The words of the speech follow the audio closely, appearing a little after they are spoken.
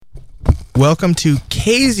Welcome to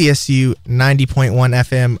KZSU 90.1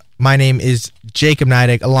 FM. My name is Jacob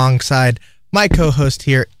Neidig, alongside my co-host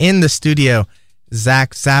here in the studio,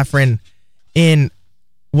 Zach Safran, in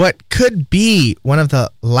what could be one of the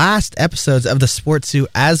last episodes of the Sports Zoo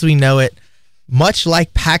as we know it. Much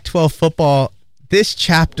like Pac-12 football, this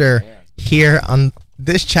chapter here on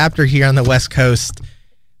the West Coast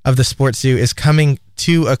of the Sports Zoo is coming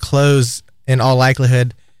to a close in all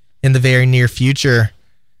likelihood in the very near future.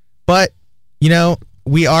 But, you know,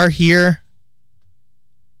 we are here,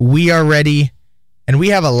 we are ready, and we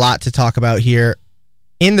have a lot to talk about here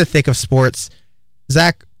in the thick of sports.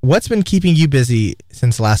 Zach, what's been keeping you busy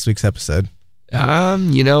since last week's episode?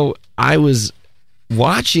 I was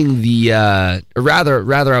watching I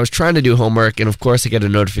was trying to do homework, and of course I get a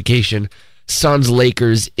notification.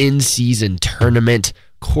 Suns-Lakers in-season tournament,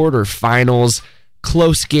 quarterfinals,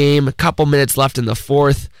 close game, a couple minutes left in the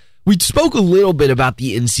fourth. We spoke a little bit about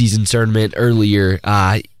the in-season tournament earlier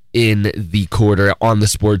in the quarter on the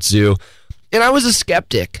Sports Zoo, and I was a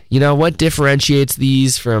skeptic. You know, what differentiates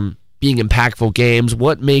these from being impactful games?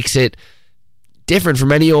 What makes it different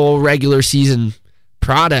from any old regular season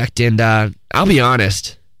product? And I'll be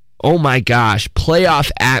honest, oh my gosh,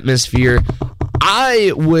 playoff atmosphere.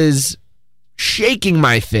 I was shaking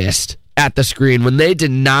my fist at the screen when they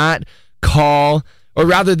did not call, or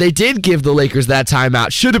rather they did give the Lakers that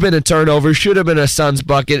timeout. Should have been a turnover, should have been a Suns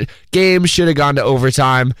bucket. Game should have gone to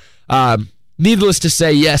overtime. Needless to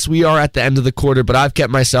say, yes, we are at the end of the quarter, but I've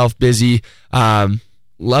kept myself busy.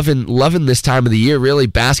 Loving this time of the year, really.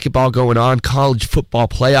 Basketball going on, college football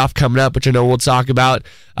playoff coming up, which I know we'll talk about.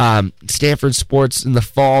 Stanford sports in the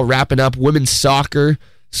fall wrapping up. Women's soccer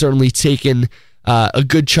certainly taking a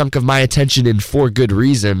good chunk of my attention, and for good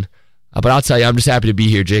reason. But I'll tell you, I'm just happy to be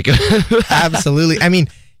here, Jacob. Absolutely. I mean,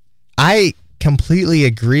 I completely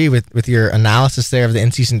agree with your analysis there of the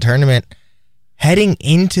in-season tournament. Heading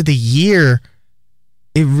into the year,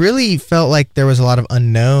 it really felt like there was a lot of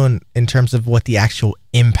unknown in terms of what the actual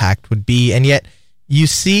impact would be. And yet you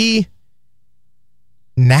see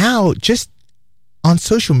now just on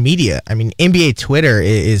social media, I mean, NBA Twitter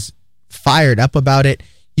is fired up about it.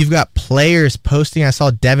 You've got players posting. I saw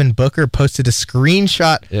Devin Booker posted a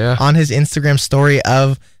screenshot on his Instagram story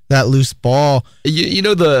of that loose ball. You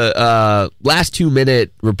know, the last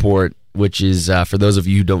 2-minute report, which is, for those of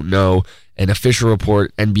you who don't know, an official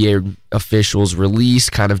report NBA officials release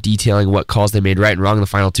kind of detailing what calls they made right and wrong in the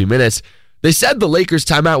final 2 minutes. They said the Lakers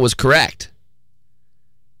timeout was correct.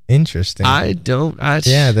 Interesting.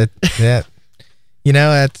 That you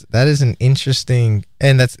know, that is an interesting,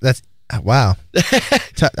 and that's wow.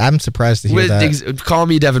 I'm surprised to hear that. Call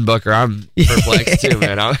me Devin Booker. I'm perplexed too,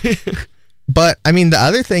 man. But I mean, the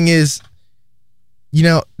other thing is, you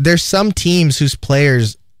know, there's some teams whose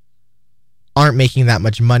players aren't making that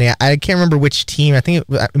much money. I can't remember which team. I think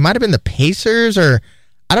it might have been the Pacers, or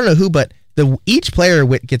I don't know who, but each player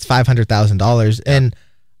gets $500,000. And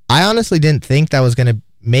I honestly didn't think that was going to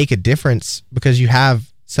make a difference because you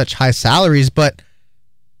have such high salaries. But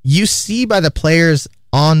you see by the players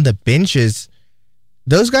on the benches,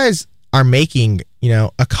 those guys are making, you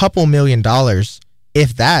know, a couple $1 million,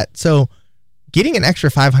 if that. So getting an extra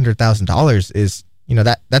 $500,000 is, you know,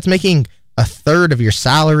 that's making a third of your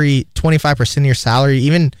salary, 25% of your salary,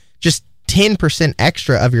 even just 10%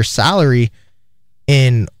 extra of your salary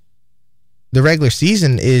in the regular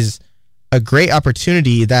season is a great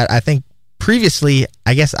opportunity that I think previously,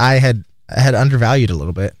 I guess I had undervalued a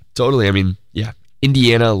little bit. Totally. I mean, yeah,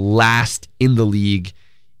 Indiana last in the league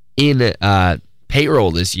in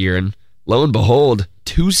payroll this year, and lo and behold,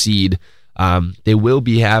 2 seed. They will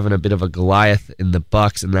be having a bit of a Goliath in the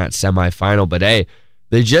Bucks in that semifinal, but hey,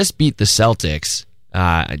 they just beat the Celtics,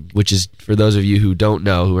 which is, for those of you who don't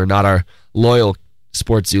know, who are not our loyal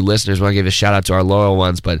Sports Zoo listeners, I want to give a shout out to our loyal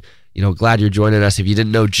ones, but, you know, glad you're joining us. If you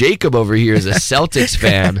didn't know, Jacob over here is a Celtics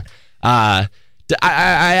fan. I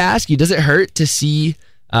ask you, does it hurt to see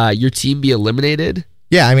your team be eliminated?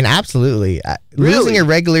 Yeah, I mean, absolutely. Really? Losing a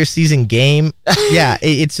regular season game, yeah,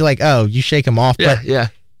 it's like, oh, you shake them off. Yeah, but yeah.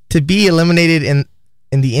 To be eliminated in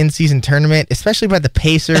the in-season tournament, especially by the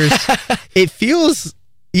Pacers, it feels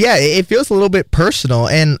a little bit personal.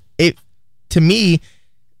 And it, to me,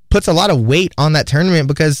 puts a lot of weight on that tournament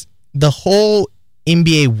because the whole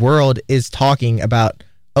NBA world is talking about,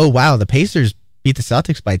 oh, wow, the Pacers beat the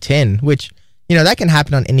Celtics by 10, which, you know, that can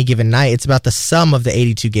happen on any given night. It's about the sum of the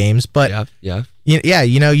 82 games. But,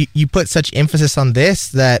 you put such emphasis on this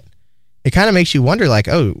that it kind of makes you wonder, like,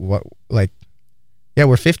 oh, what, like, yeah,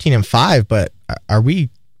 we're 15-5, but are we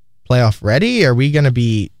playoff ready? Are we going to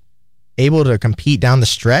be able to compete down the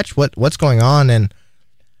stretch? What's going on? And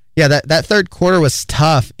yeah, that third quarter was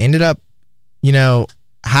tough. Ended up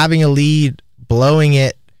having a lead, blowing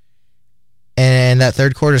it, and that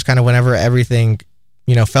third quarter is kind of whenever everything,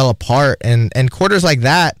 fell apart. And quarters like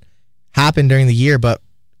that happen during the year, but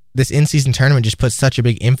this in-season tournament just puts such a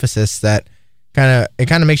big emphasis that it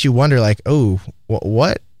kind of makes you wonder, like, oh,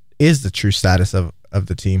 what is the true status of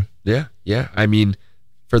the team? Yeah. I mean,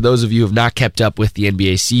 for those of you who have not kept up with the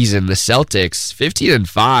NBA season, the Celtics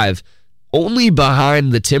 15-5, only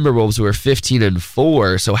behind the Timberwolves, who are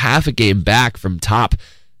 15-4, so half a game back from top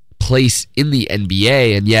place in the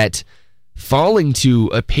NBA, and yet falling to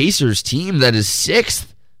a Pacers team that is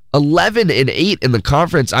 6th, 11-8 in the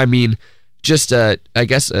conference. I mean, just I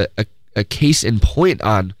guess a case in point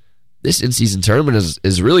on this in-season tournament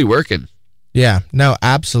is really working. Yeah, no,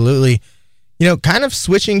 absolutely. Kind of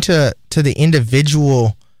switching to the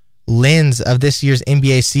individual lens of this year's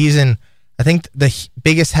NBA season, I think the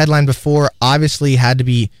biggest headline before obviously had to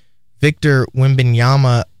be Victor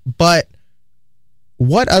Wembanyama, but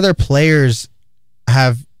what other players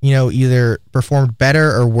have, either performed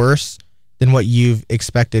better or worse than what you've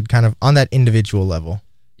expected kind of on that individual level?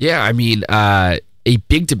 Yeah, I mean, a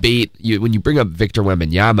big debate, when you bring up Victor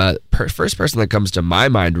Wembanyama, first person that comes to my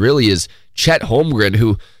mind really is Chet Holmgren,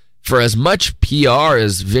 who, for as much PR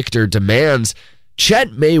as Victor demands,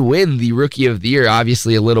 Chet may win the Rookie of the Year.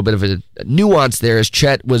 Obviously, a little bit of a nuance there, as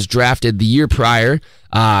Chet was drafted the year prior,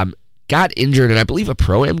 got injured in, I believe, a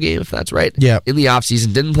Pro-Am game, if that's right, in the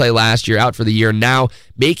offseason, didn't play last year, out for the year, now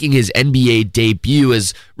making his NBA debut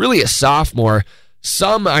as really a sophomore.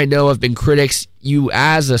 Some, I know, have been critics. You,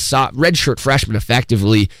 as a redshirt freshman,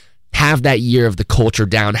 effectively have that year of the culture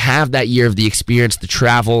down, have that year of the experience, the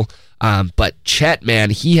travel. But Chet,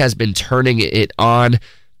 man, he has been turning it on.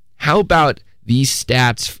 How about these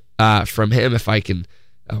stats from him, if I can?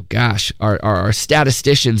 Oh, gosh, our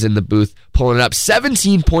statisticians in the booth pulling it up.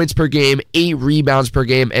 17 points per game, 8 rebounds per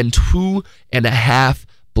game, and 2.5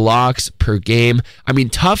 blocks per game. I mean,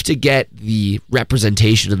 tough to get the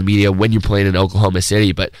representation in the media when you're playing in Oklahoma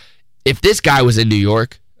City, but if this guy was in New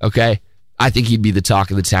York, okay, I think he'd be the talk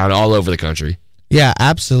of the town all over the country. Yeah,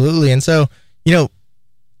 absolutely. And so,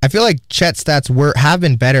 I feel like Chet's stats have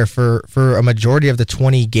been better for a majority of the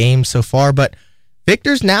 20 games so far, but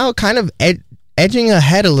Victor's now kind of edging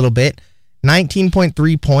ahead a little bit.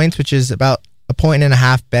 19.3 points, which is about a point and a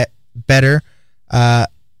half better.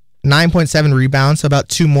 9.7 rebounds, so about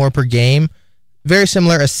 2 more per game. Very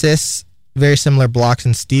similar assists, very similar blocks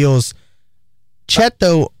and steals. Chet,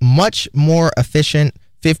 though, much more efficient.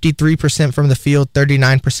 53% from the field,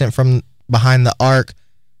 39% from behind the arc.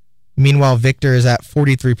 Meanwhile, Victor is at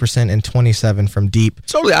 43% and 27% from deep.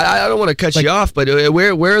 Totally. I don't want to cut you off, but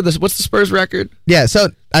where are what's the Spurs record? Yeah, so,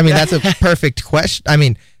 I mean, that's a perfect question. I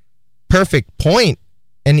mean, perfect point.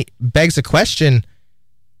 And it begs the question,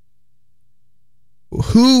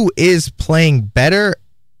 who is playing better,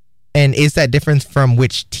 and is that different from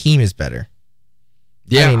which team is better?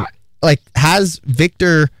 Yeah. I mean, has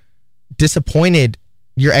Victor disappointed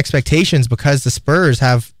your expectations because the Spurs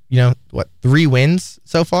have, 3 wins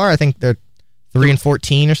so far? I think they're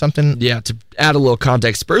 3-14 or something. Yeah, to add a little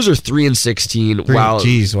context, Spurs are 3-16, while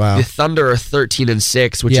the Thunder are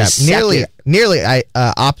 13-6, which is nearly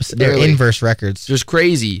opposite. They're inverse records. Just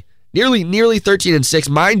crazy. Nearly 13-6.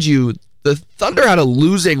 Mind you, the Thunder had a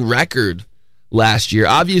losing record last year.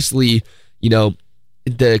 Obviously,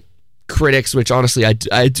 the critics, which honestly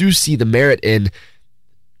I do see the merit in.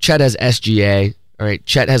 Chet has SGA. All right,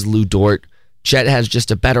 Chet has Lou Dort. Chet has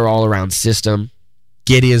just a better all-around system.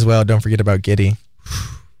 Giddey as well. Don't forget about Giddey.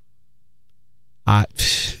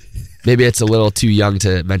 Maybe it's a little too young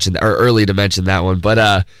to mention that, or early to mention that one.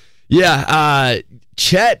 But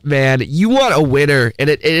Chet, man, you want a winner,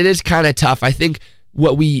 and it is kind of tough. I think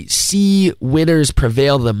what we see winners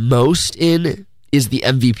prevail the most in is the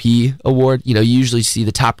MVP award. You usually see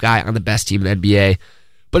the top guy on the best team in the NBA.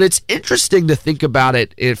 But it's interesting to think about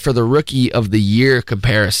it for the Rookie of the Year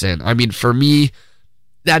comparison. I mean, for me,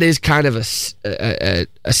 that is kind of a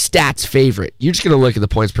stats favorite. You're just going to look at the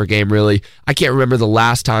points per game, really. I can't remember the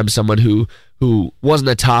last time someone who wasn't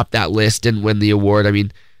atop that list didn't win the award. I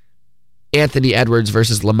mean, Anthony Edwards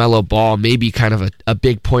versus LaMelo Ball may be kind of a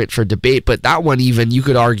big point for debate, but that one even, you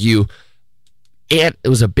could argue, it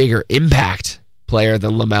was a bigger impact player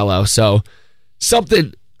than LaMelo. So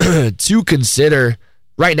something to consider.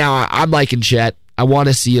 Right now, I'm liking Chet. I want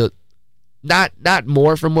to see not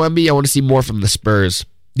more from Wemby. I want to see more from the Spurs.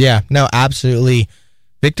 Yeah, no, absolutely.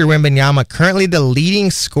 Victor Wembanyama, currently the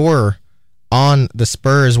leading scorer on the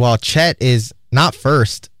Spurs, while Chet is not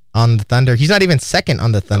first on the Thunder. He's not even second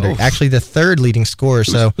on the Thunder. Actually, the third leading scorer.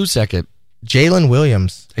 Who's second? Jalen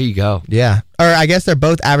Williams. There you go. Yeah. Or I guess they're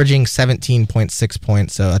both averaging 17.6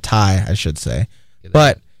 points, so a tie, I should say.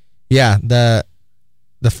 But yeah, the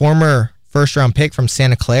former first-round pick from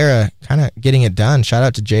Santa Clara kind of getting it done. Shout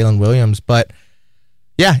out to Jalen Williams. But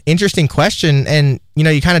yeah, interesting question. And,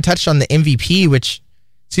 you kind of touched on the MVP, which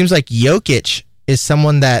seems like Jokic is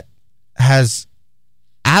someone that has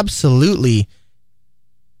absolutely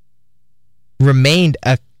remained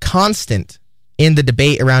a constant in the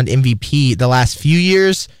debate around MVP the last few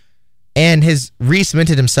years and has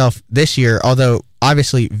re-cemented himself this year, although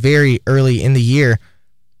obviously very early in the year.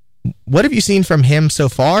 What have you seen from him so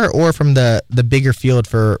far, or from the bigger field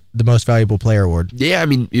for the most valuable player award? Yeah, I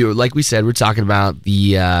mean, like we said, we're talking about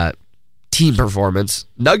the team performance.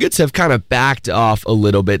 Nuggets have kind of backed off a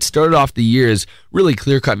little bit. Started off the year as really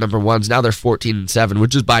clear-cut number ones. Now they're 14-7,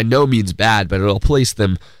 which is by no means bad, but it'll place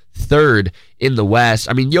them third in the West.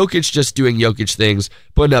 I mean, Jokic just doing Jokic things,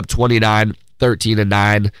 putting up 29, 13, and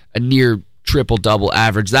 9, a near triple-double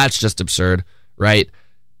average. That's just absurd, right?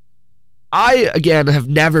 I, again, have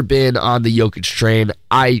never been on the Jokic train.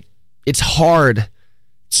 It's hard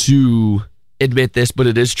to admit this, but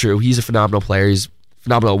it is true. He's a phenomenal player. He's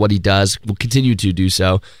phenomenal at what he does. Will continue to do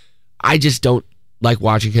so. I just don't like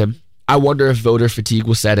watching him. I wonder if voter fatigue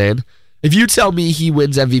will set in. If you tell me he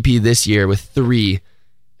wins MVP this year with 3,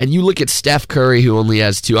 and you look at Steph Curry, who only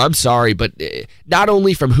has 2, I'm sorry, but not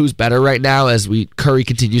only from who's better right now as Curry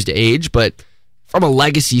continues to age, but from a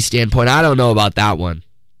legacy standpoint, I don't know about that one.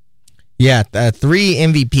 Yeah, 3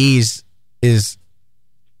 MVPs is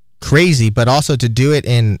crazy, but also to do it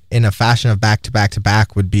in a fashion of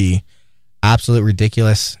back-to-back-to-back would be absolute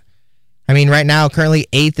ridiculous. I mean, right now, currently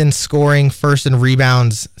 8th in scoring, 1st in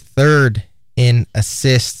rebounds, 3rd in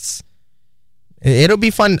assists. It'll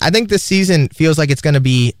be fun. I think this season feels like it's going to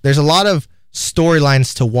be, there's a lot of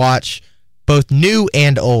storylines to watch, both new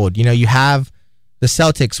and old. You have the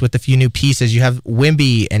Celtics with a few new pieces. You have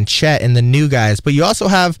Wemby and Chet and the new guys, but you also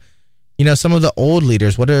have some of the old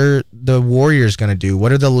leaders. What are the Warriors going to do?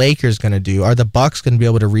 What are the Lakers going to do? Are the Bucks going to be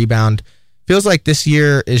able to rebound? Feels like this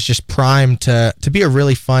year is just primed to be a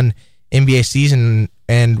really fun NBA season,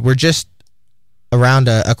 and we're just around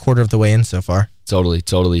a quarter of the way in so far.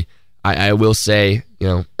 Totally. I will say,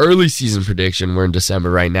 early season prediction, we're in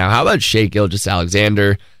December right now. How about Shai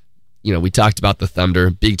Gilgeous-Alexander? We talked about the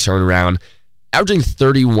Thunder, big turnaround, averaging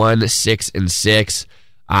 31, 6, and 6.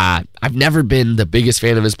 I've never been the biggest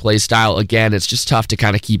fan of his play style. Again, it's just tough to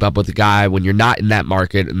kind of keep up with the guy when you're not in that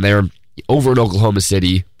market, and they're over in Oklahoma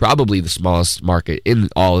City, probably the smallest market in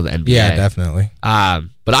all of the NBA. Yeah, definitely.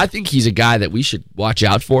 But I think he's a guy that we should watch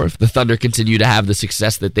out for. If the Thunder continue to have the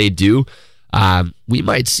success that they do, we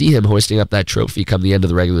might see him hoisting up that trophy come the end of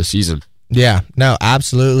the regular season. Yeah, no,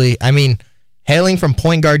 absolutely. I mean, hailing from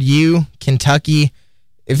Point Guard U, Kentucky,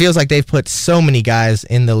 it feels like they've put so many guys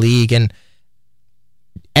in the league, and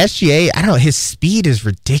SGA, I don't know, his speed is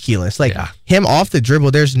ridiculous. Him off the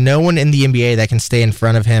dribble, there's no one in the NBA that can stay in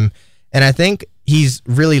front of him. And I think he's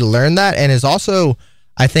really learned that, and is also,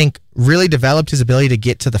 I think, really developed his ability to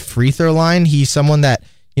get to the free throw line. He's someone that,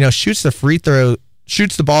 shoots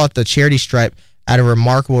the ball at the charity stripe at a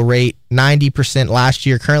remarkable rate, 90% last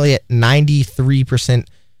year, currently at 93%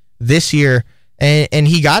 this year. And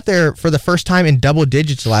he got there for the first time in double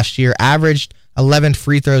digits last year, averaged 11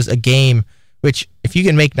 free throws a game, which if you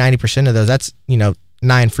can make 90% of those, that's,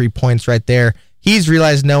 9 free points right there. He's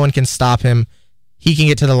realized no one can stop him. He can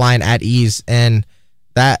get to the line at ease, and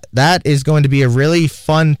that is going to be a really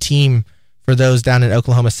fun team for those down in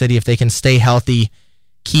Oklahoma City if they can stay healthy,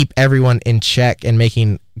 keep everyone in check, and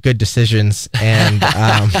making good decisions, and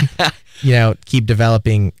keep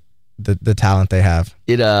developing the talent they have.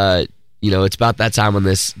 It's about that time on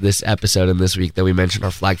this episode and this week that we mentioned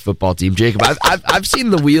our flag football team. Jacob, I've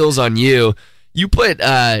seen the wheels on you. You put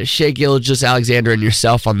Shai Gilgeous-Alexander and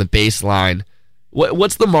yourself on the baseline.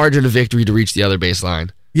 What's the margin of victory to reach the other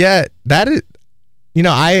baseline? Yeah, that is,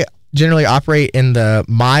 I generally operate in the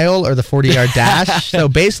mile or the 40-yard dash. So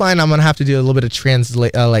baseline, I'm going to have to do a little bit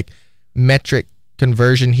of metric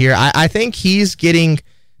conversion here. I think he's getting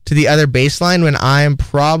to the other baseline when I'm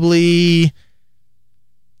probably,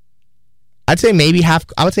 I'd say maybe half.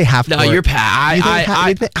 I would say half court. No, you're past.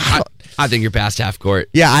 I think you're past half court.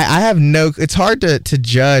 Yeah, I have no. It's hard to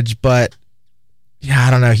judge, but yeah,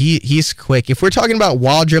 I don't know. He's quick. If we're talking about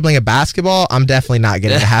while dribbling a basketball, I'm definitely not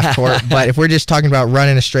getting to half court. But if we're just talking about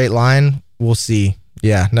running a straight line, we'll see.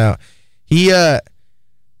 Yeah, no. The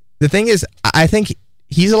thing is, I think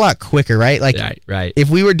he's a lot quicker, right? Right.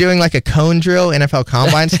 If we were doing like a cone drill, NFL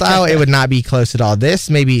Combine style, it would not be close at all. This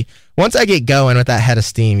maybe once I get going with that head of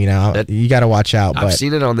steam, you got to watch out. I've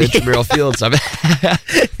seen it on the intramural fields.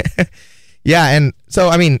 Yeah, and so,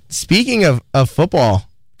 I mean, speaking of football,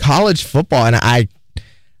 college football, and I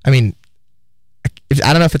mean,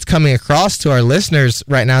 I don't know if it's coming across to our listeners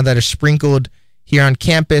right now that are sprinkled here on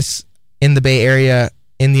campus in the Bay Area,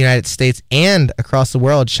 in the United States, and across the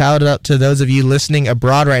world. Shout out to those of you listening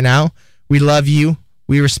abroad right now. We love you,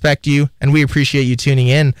 we respect you, and we appreciate you tuning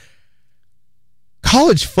in.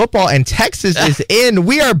 College football and Texas is in.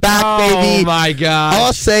 We are back, baby. Oh, my God.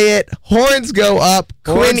 I'll say it. Horns go up.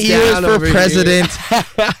 Horns Quinn Ewers down for over president.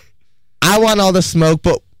 I want all the smoke,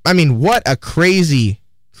 but, I mean, what a crazy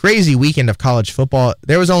weekend of college football.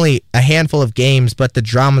 There was only a handful of games, but the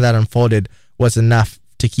drama that unfolded was enough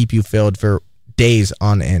to keep you filled for days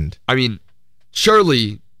on end. I mean,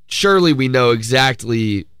 surely we know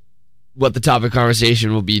exactly what the topic of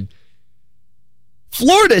conversation will be.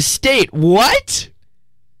 Florida State, what?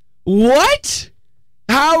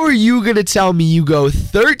 How are you going to tell me you go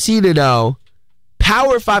 13-0,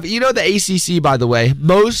 Power 5? You know the ACC, by the way,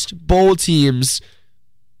 most bowl teams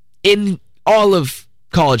in all of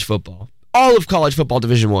college football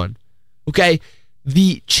Division I. Okay?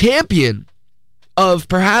 The champion of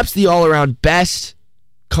perhaps the all-around best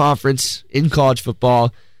conference in college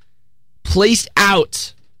football placed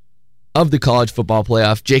out of the college football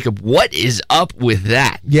playoff. Jacob, what is up with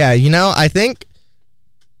that? Yeah, I think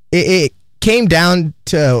it came down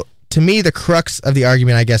to me, the crux of the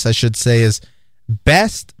argument, I guess I should say, is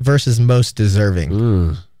best versus most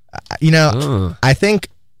deserving. I think,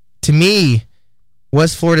 to me,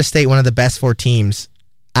 was Florida State one of the best 4 teams?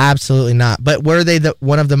 Absolutely not. But were they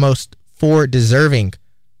one of the most 4 deserving?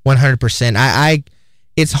 100%.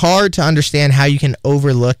 It's hard to understand how you can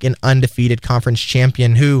overlook an undefeated conference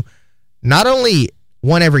champion who not only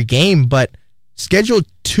won every game, but scheduled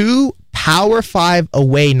 2 Power 5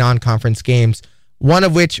 away non-conference games, one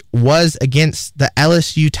of which was against the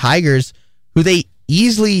LSU Tigers, who they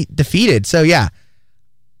easily defeated. So, yeah,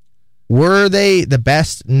 were they the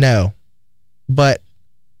best? No. But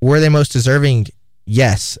were they most deserving?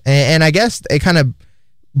 Yes. And I guess it kind of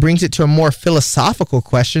brings it to a more philosophical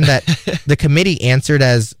question that the committee answered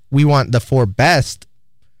as, we want the 4 best.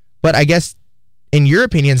 But I guess, in your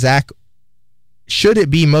opinion, Zach, should it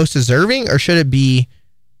be most deserving or should it be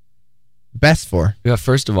best 4? Yeah,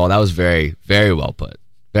 first of all, that was very, very well put.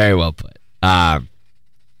 Very well put. I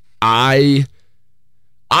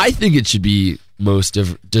think it should be most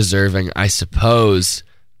deserving, I suppose.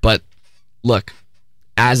 But look,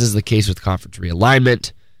 as is the case with conference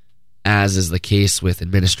realignment, as is the case with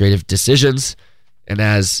administrative decisions, and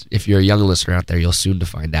as, if you're a young listener out there, you'll soon to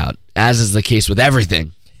find out, as is the case with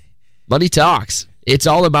everything, money talks. It's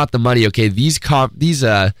all about the money, okay? These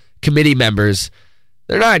committee members,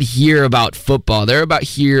 they're not here about football. They're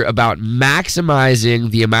here about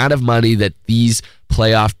maximizing the amount of money that these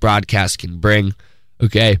playoff broadcasts can bring,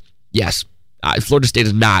 okay? Yes, Florida State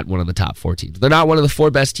is not one of the top 4 teams. They're not one of the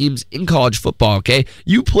 4 best teams in college football, okay?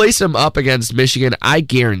 You place them up against Michigan, I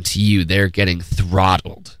guarantee you they're getting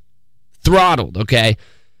throttled. Okay?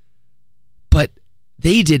 But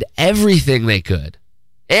they did everything they could.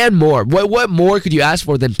 And more. What more could you ask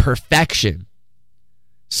for than perfection?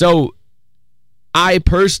 So, I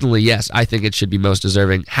personally, yes, I think it should be most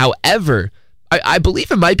deserving. However, I believe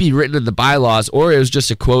it might be written in the bylaws, or it was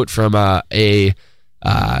just a quote from a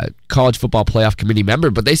college football playoff committee member,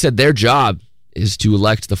 but they said their job is to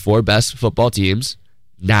elect the 4 best football teams,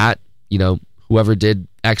 not, whoever did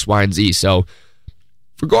X, Y, and Z. So,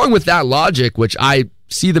 if we're going with that logic, which I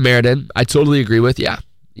see the merit in, I totally agree with, yeah.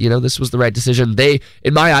 This was the right decision.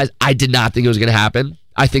 In my eyes, I did not think it was going to happen.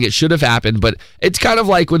 I think it should have happened, but it's kind of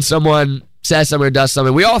like when someone says something or does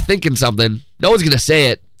something, we all thinking something. No one's going to say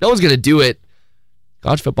it. No one's going to do it.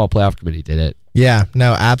 College Football Playoff Committee did it. Yeah,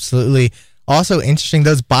 no, absolutely. Also interesting,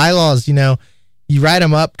 those bylaws, you write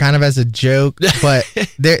them up kind of as a joke, but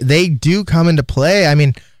they do come into play. I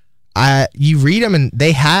mean, you read them, and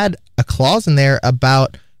they had a clause in there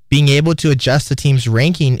about being able to adjust the team's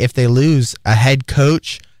ranking if they lose a head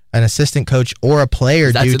coach, an assistant coach, or a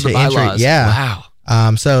player due to injury. Yeah.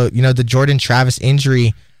 Wow. So, the Jordan Travis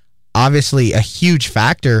injury, obviously a huge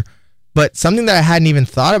factor, but something that I hadn't even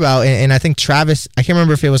thought about, and I think Travis, I can't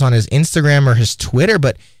remember if it was on his Instagram or his Twitter,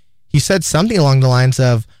 but he said something along the lines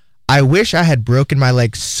of, I wish I had broken my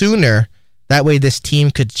leg sooner. That way this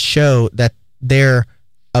team could show that they're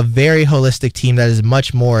a very holistic team that is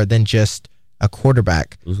much more than just a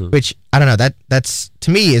quarterback, which, I don't know, that's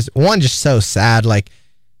to me is one, just so sad. Like,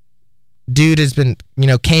 dude has been,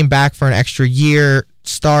 came back for an extra year,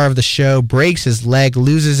 star of the show, breaks his leg,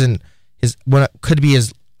 loses in his, what could be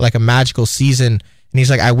his, like, a magical season. And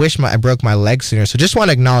he's like, I wish I broke my leg sooner. So just want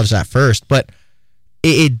to acknowledge that first. But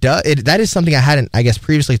it does. That is something I hadn't, I guess,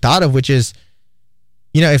 previously thought of, which is,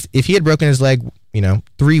 if he had broken his leg,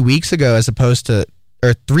 3 weeks ago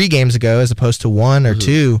or 3 games ago as opposed to 1 or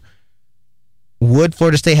 2, would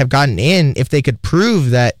Florida State have gotten in if they could prove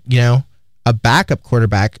that, a backup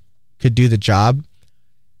quarterback could do the job?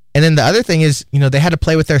 And then the other thing is, they had to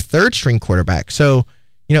play with their third string quarterback. So,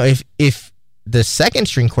 if the second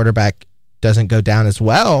string quarterback doesn't go down as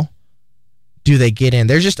well, do they get in?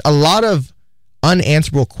 There's just a lot of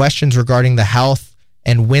unanswerable questions regarding the health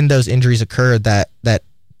and when those injuries occurred that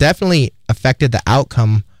definitely affected the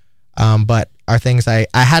outcome, but are things I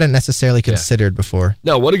hadn't necessarily considered before.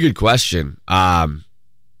 No, what a good question. I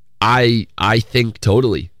think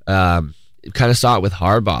totally. Kind of saw it with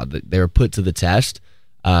Harbaugh. They were put to the test,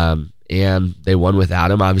 and they won without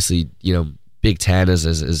him. Obviously, Big Ten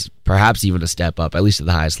is perhaps even a step up, at least at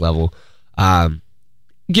the highest level.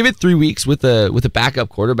 Give it 3 weeks with a backup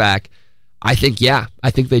quarterback. I think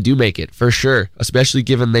they do make it for sure, especially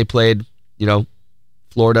given they played,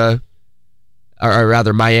 Florida, or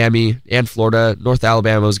rather Miami and Florida. North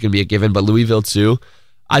Alabama was going to be a given, but Louisville too.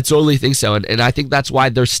 I totally think so, and I think that's why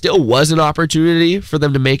there still was an opportunity for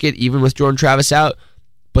them to make it, even with Jordan Travis out,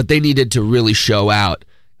 but they needed to really show out,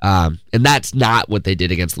 and that's not what they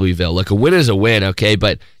did against Louisville. Look, a win is a win, okay,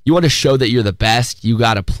 but you want to show that you're the best, you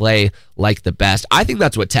got to play like the best. I think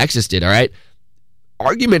that's what Texas did, all right?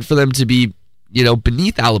 Argument for them to be,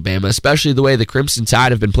 beneath Alabama, especially the way the Crimson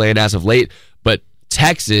Tide have been playing as of late, but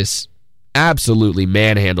Texas absolutely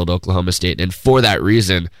manhandled Oklahoma State, and for that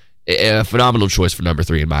reason, a phenomenal choice for number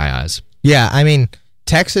 3 in my eyes. Yeah, I mean,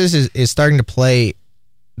 Texas is starting to play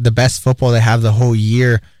the best football they have the whole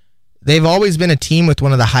year. They've always been a team with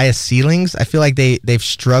one of the highest ceilings. I feel like they've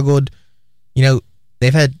struggled.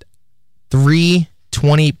 They've had 3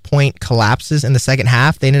 20-point collapses in the second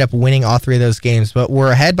half. They ended up winning all 3 of those games, but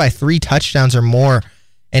were ahead by 3 touchdowns or more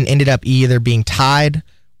and ended up either being tied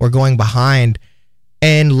or going behind.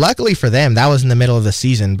 And luckily for them, that was in the middle of the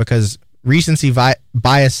season, because recency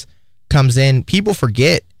bias comes in. People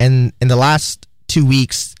forget, and in the last 2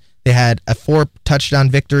 weeks, they had a 4-touchdown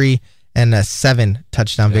victory and a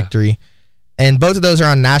 7-touchdown victory. And both of those are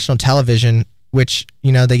on national television, which,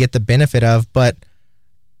 they get the benefit of. But,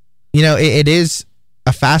 it is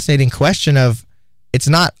a fascinating question of, it's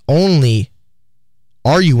not only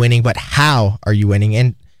are you winning, but how are you winning?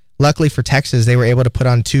 And luckily for Texas, they were able to put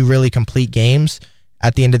on 2 really complete games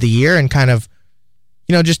at the end of the year and kind of,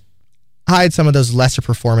 just hide some of those lesser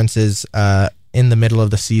performances in the middle of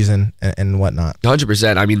the season and whatnot.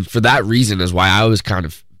 100%. I mean, for that reason is why I was kind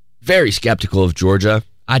of very skeptical of Georgia.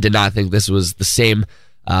 I did not think this was the same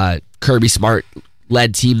Kirby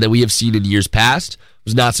Smart-led team that we have seen in years past.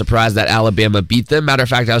 Was not surprised that Alabama beat them. Matter of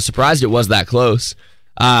fact, I was surprised it was that close.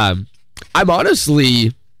 I'm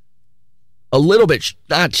honestly a little bit,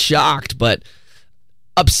 not shocked, but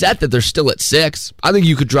upset that they're still at 6. I think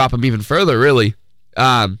you could drop them even further, really.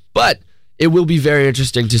 But it will be very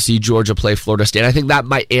interesting to see Georgia play Florida State. I think that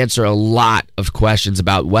might answer a lot of questions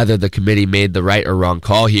about whether the committee made the right or wrong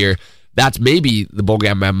call here. That's maybe the bowl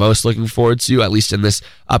game I'm most looking forward to, at least in this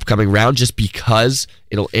upcoming round, just because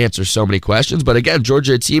it'll answer so many questions. But again,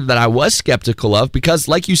 Georgia, a team that I was skeptical of because,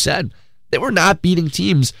 like you said, they were not beating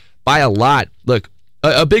teams by a lot. Look,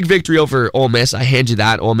 a big victory over Ole Miss. I hand you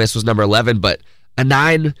that. Ole Miss was number 11, but a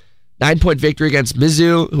 9-point victory against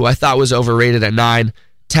Mizzou, who I thought was overrated at 9.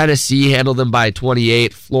 Tennessee handled them by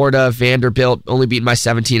 28. Florida, Vanderbilt only beaten by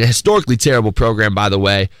 17. A historically terrible program, by the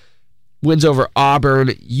way. Wins over Auburn,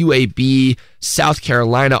 UAB, South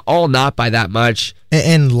Carolina, all not by that much.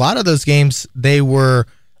 And a lot of those games, they were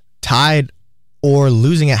tied or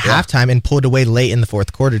losing at halftime and pulled away late in the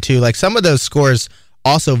fourth quarter, too. Like, some of those scores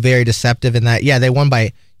also very deceptive in that, they won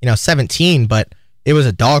by 17, but it was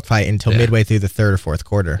a dogfight until midway through the third or fourth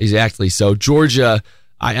quarter. Exactly. So Georgia,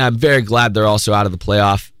 I'm very glad they're also out of the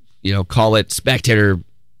playoff. Call it spectator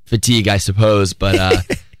fatigue, I suppose, but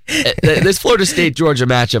this Florida State-Georgia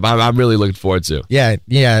matchup, I'm really looking forward to.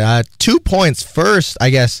 Yeah. 2 points first, I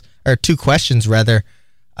guess, or 2 questions, rather.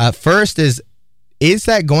 First is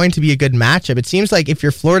that going to be a good matchup? It seems like if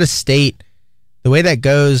you're Florida State, the way that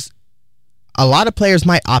goes, a lot of players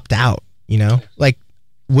might opt out, Like,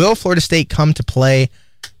 will Florida State come to play,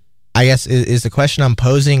 I guess, is the question I'm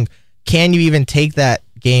posing. Can you even take that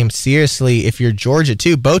game seriously if you're Georgia,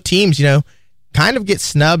 too? Both teams, kind of get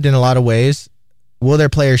snubbed in a lot of ways. Will their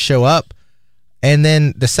players show up? And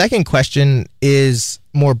then the second question is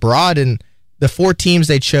more broad, and the 4 teams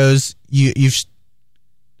they chose, you've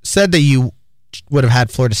said that you would have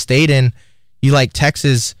had Florida State in. You like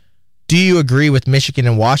Texas do you agree with Michigan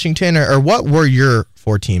and Washington, or what were your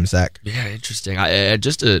 4 teams, Zach? Yeah, interesting.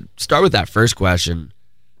 Just to start with that first question,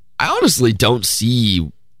 I honestly don't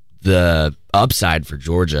see the upside for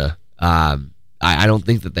Georgia. I don't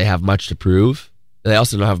think that they have much to prove. They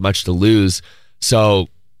also don't have much to lose. So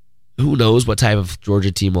who knows what type of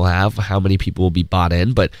Georgia team we'll have, how many people will be bought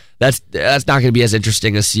in, but that's not going to be as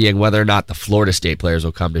interesting as seeing whether or not the Florida State players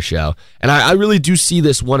will come to show. And I really do see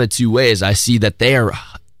this one of two ways. I see that they are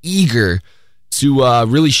eager to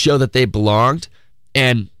really show that they belonged,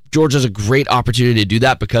 and Georgia's a great opportunity to do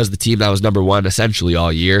that because the team that was number 1 essentially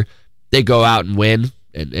all year, they go out and win,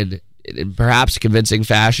 and in perhaps convincing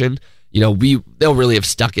fashion. They'll really have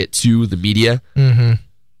stuck it to the media. Mm-hmm.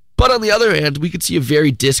 But on the other hand, we could see a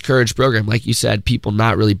very discouraged program. Like you said, people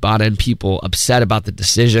not really bought in, people upset about the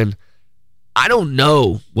decision. I don't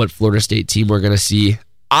know what Florida State team we're going to see.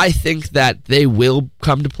 I think that they will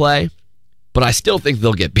come to play, but I still think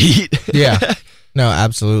they'll get beat. Yeah. No,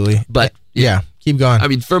 absolutely. But yeah, keep going. I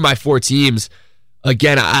mean, for my 4 teams,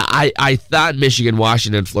 again, I thought Michigan,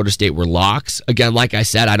 Washington, and Florida State were locks. Again, like I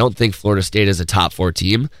said, I don't think Florida State is a top 4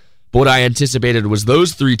 team. But what I anticipated was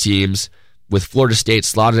those 3 teams, with Florida State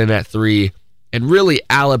slotted in at 3, and really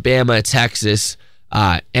Alabama, Texas,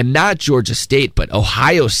 and not Georgia State, but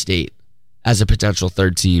Ohio State as a potential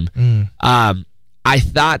 3rd team. I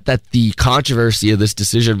thought that the controversy of this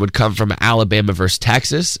decision would come from Alabama versus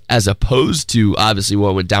Texas, as opposed to, obviously,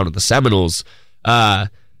 what went down with the Seminoles. I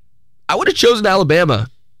would have chosen Alabama.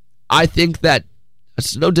 I think that,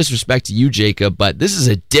 it's no disrespect to you, Jacob, but this is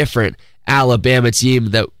a different Alabama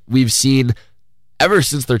team that we've seen ever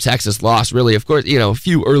since their Texas loss, really. Of course, a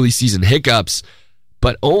few early season hiccups,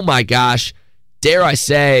 but oh my gosh, dare I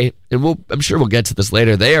say, and I'm sure we'll get to this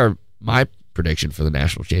later, they are my prediction for the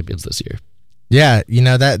national champions this year. Yeah,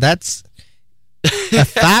 that's a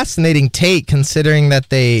fascinating take, considering that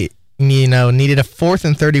they needed a 4th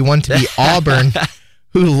and 31 to beat Auburn,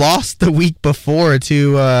 who lost the week before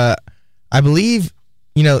to I believe,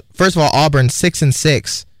 first of all, Auburn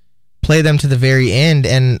 6-6, play them to the very end,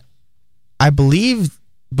 and I believe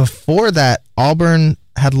before that, Auburn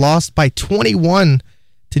had lost by 21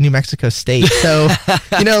 to New Mexico State. So,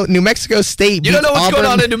 New Mexico State beats You don't know what's Auburn.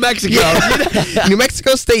 going on in New Mexico. Yeah. New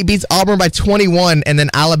Mexico State beats Auburn by 21, and then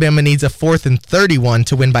Alabama needs a 4th and 31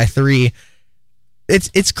 to win by 3.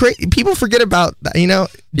 It's crazy. People forget about that,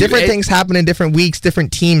 different things happen in different weeks,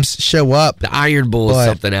 different teams show up. The Iron Bowl is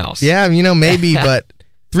something else. Yeah, maybe, but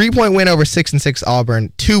 3-point win over 6-6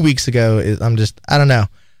 Auburn 2 weeks ago I don't know.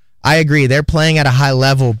 I agree. They're playing at a high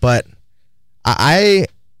level, but I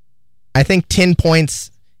think 10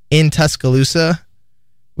 points in Tuscaloosa,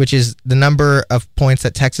 which is the number of points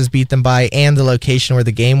that Texas beat them by, and the location where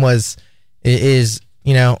the game was, is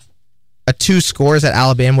a 2 scores that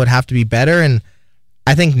Alabama would have to be better. And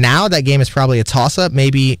I think now that game is probably a toss-up,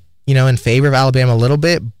 maybe in favor of Alabama a little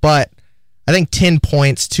bit. But I think 10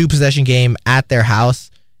 points, 2-possession game at their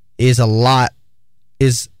house is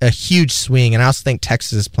a huge swing, and I also think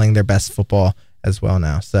Texas is playing their best football as well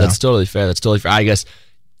now. So that's totally fair. I guess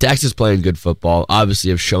Texas playing good football, obviously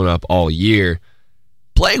have shown up all year.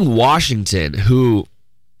 Playing Washington, who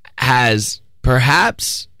has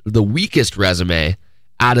perhaps the weakest resume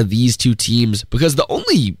out of these 2 teams, because the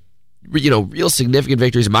only real significant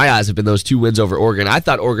victories in my eyes have been those 2 wins over Oregon. I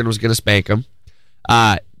thought Oregon was going to spank them,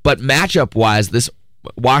 but matchup-wise, this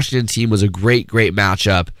Washington team was a great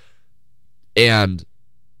matchup, and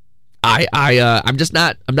I'm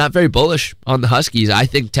not very bullish on the Huskies. I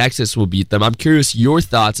think Texas will beat them. I'm curious your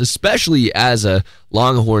thoughts, especially as a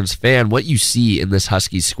Longhorns fan, what you see in this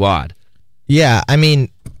Huskies squad. Yeah, I mean,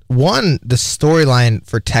 the storyline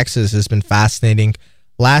for Texas has been fascinating.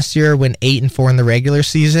 Last year, went 8-4 in the regular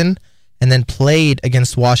season, and then played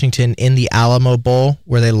against Washington in the Alamo Bowl,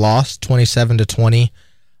 where they lost 27-20.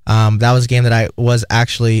 That was a game that I was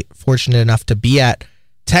actually fortunate enough to be at.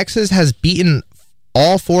 Texas has beaten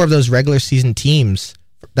all 4 of those regular season teams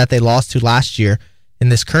that they lost to last year in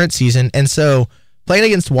this current season. And so playing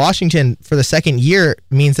against Washington for the second year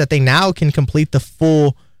means that they now can complete the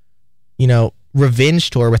full, revenge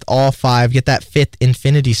tour with all 5, get that 5th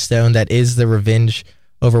Infinity Stone that is the revenge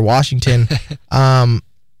over Washington.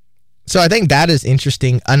 So I think that is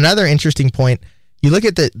interesting. Another interesting point, you look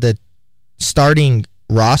at the starting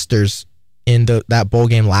rosters in that bowl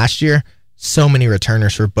game last year, so many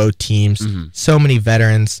returners for both teams, so many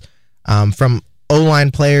veterans, from O-line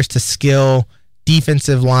players to skill,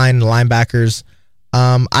 defensive line, linebackers.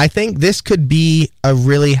 I think this could be a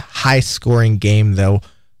really high-scoring game, though.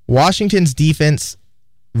 Washington's defense,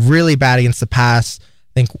 really bad against the pass. I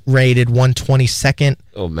think rated 122nd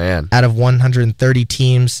out of 130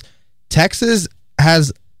 teams. Texas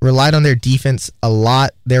has relied on their defense a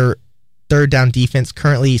lot. Their third down defense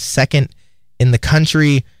currently second in the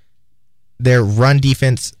country. Their run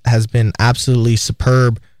defense has been absolutely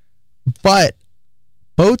superb. But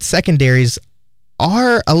both secondaries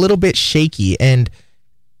are a little bit shaky. And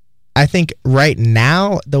I think right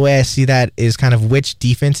now, the way I see that is kind of which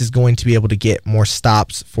defense is going to be able to get more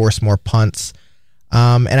stops, force more punts.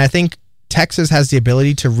 And I think Texas has the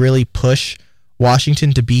ability to really push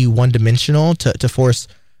Washington to be one-dimensional, to force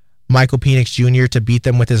Michael Penix Jr. to beat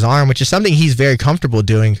them with his arm, which is something he's very comfortable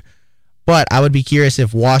doing. But I would be curious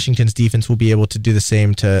if Washington's defense will be able to do the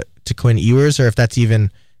same to Quinn Ewers, or if that's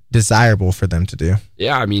even desirable for them to do.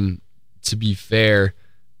 Yeah, I mean, to be fair,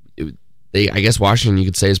 I guess Washington, you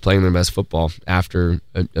could say, is playing their best football after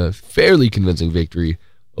a fairly convincing victory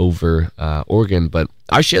over Oregon. But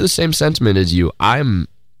I share the same sentiment as you. I'm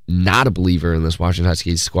not a believer in this Washington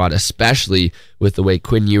Huskies squad, especially with the way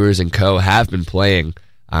Quinn Ewers and co have been playing.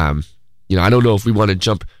 I don't know if we want to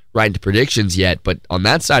jump right into predictions yet, but on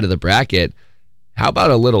that side of the bracket, how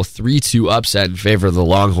about a little 3-2 upset in favor of the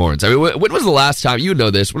Longhorns? I mean, when was the last time, you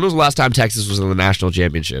know this, when was the last time Texas was in the national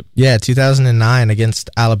championship? Yeah, 2009 against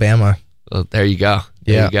Alabama. Well, there you go.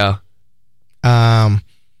 There you go.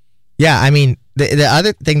 Yeah, I mean, the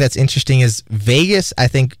other thing that's interesting is Vegas, I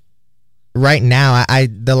think, right now,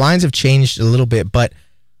 the lines have changed a little bit, but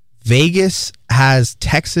Vegas has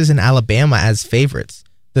Texas and Alabama as favorites,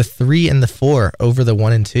 the 3 and the 4 over the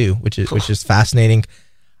 1 and 2, which is fascinating.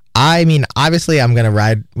 I mean, obviously, I'm going to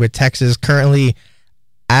ride with Texas currently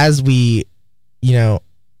as we,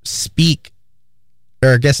 speak,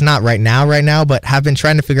 or I guess not right now, but have been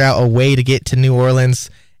trying to figure out a way to get to New Orleans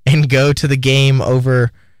and go to the game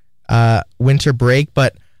over winter break.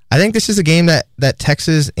 But I think this is a game that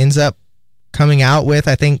Texas ends up coming out with,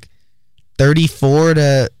 I think 34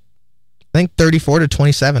 to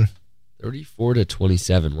 27. 34 to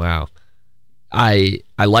 27. Wow. I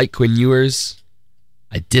like Quinn Ewers.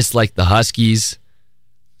 I dislike the Huskies.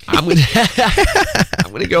 I'm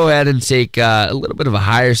gonna go ahead and take a little bit of a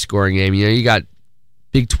higher scoring game. You got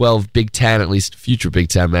Big 12, Big 10, at least future Big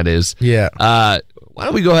 10, that is. Yeah. Why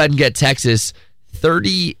don't we go ahead and get Texas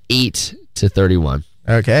 38 to 31?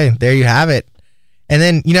 Okay, there you have it. And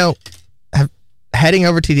then, heading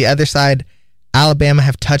over to the other side, Alabama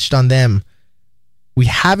have touched on them. We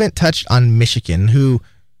haven't touched on Michigan, who,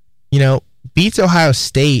 beats Ohio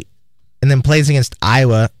State and then plays against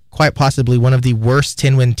Iowa, quite possibly one of the worst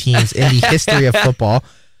 10-win teams in the history of football.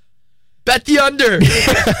 Bet the under.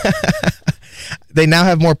 They now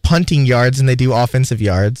have more punting yards than they do offensive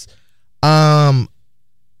yards. What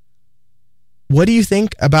do you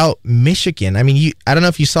think about Michigan? I mean, I don't know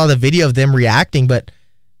if you saw the video of them reacting, but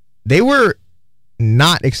they were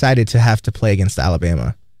not excited to have to play against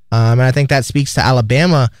Alabama. And I think that speaks to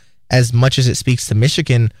Alabama as much as it speaks to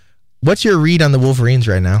Michigan. What's your read on the Wolverines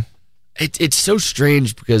right now? It's so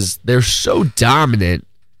strange because they're so dominant,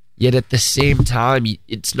 yet at the same time,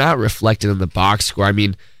 it's not reflected in the box score. I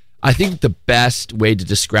mean, I think the best way to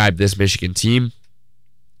describe this Michigan team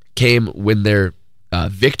came when their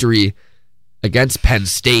victory against Penn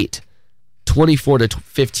State,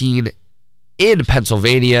 24-15 in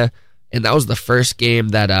Pennsylvania, and that was the first game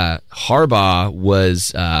that Harbaugh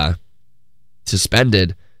was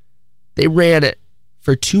suspended. They ran it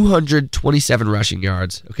for 227 rushing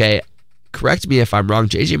yards. Okay, correct me if I'm wrong.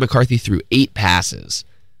 J.J. McCarthy threw 8 passes.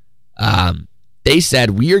 They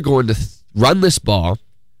said, we are going to run this ball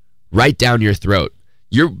right down your throat.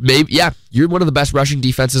 You're one of the best rushing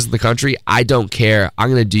defenses in the country. I don't care. I'm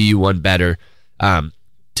going to do you one better.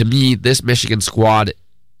 To me, this Michigan squad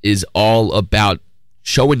is all about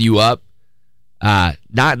showing you up,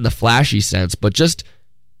 not in the flashy sense, but just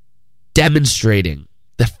demonstrating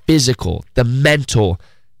the physical, the mental,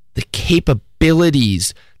 the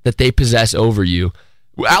capabilities that they possess over you.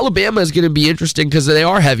 Alabama is going to be interesting because they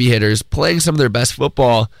are heavy hitters, playing some of their best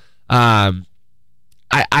football. Honestly,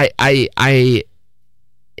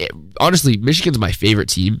 Michigan's my favorite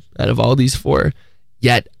team out of all these 4.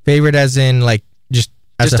 Yet favorite as in just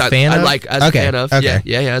as a fan of? A fan of. Okay.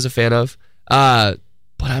 Yeah, as a fan of.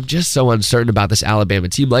 But I'm just so uncertain about this Alabama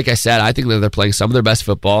team. Like I said, I think that they're playing some of their best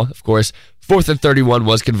football. Of course, 4th and 31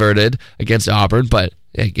 was converted against Auburn, but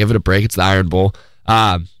give it a break. It's the Iron Bowl.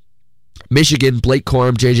 Michigan, Blake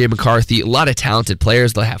Corum, J.J. McCarthy, a lot of talented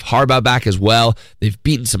players. They'll have Harbaugh back as well. They've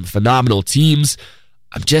beaten some phenomenal teams.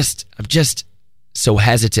 I'm just so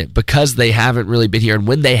hesitant because they haven't really been here, and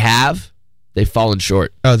when they have, they've fallen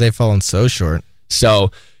short. Oh, they've fallen so short.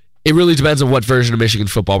 So it really depends on what version of Michigan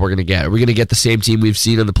football we're going to get. Are we going to get the same team we've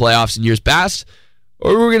seen in the playoffs in years past,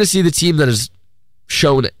 or we're going to see the team that has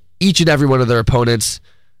shown each and every one of their opponents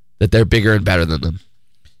that they're bigger and better than them?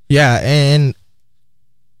 Yeah, and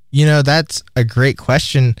that's a great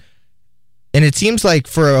question. And it seems like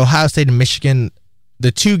for Ohio State and Michigan,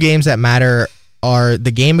 the two games that matter are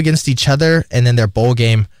the game against each other and then their bowl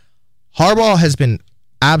game. Harbaugh has been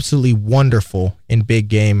absolutely wonderful in big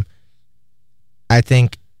game. I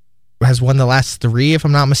think has won the last 3, if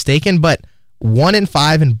I'm not mistaken, but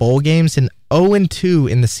 1-5 in bowl games and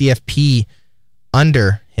 0-2 in the CFP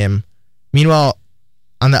under him. Meanwhile,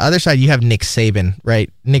 on the other side, you have Nick Saban,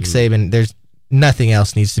 right? Nick Saban, there's nothing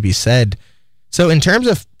else needs to be said. So in terms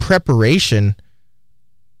of preparation,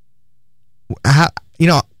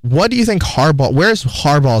 what do you think where's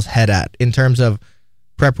Harbaugh's head at in terms of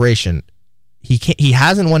preparation? He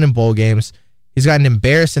hasn't won in bowl games. He's gotten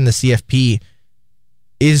embarrassed in the CFP.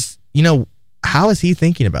 How is he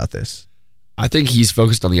thinking about this? I think he's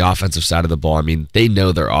focused on the offensive side of the ball. I mean, they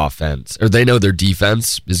know their offense, or they know their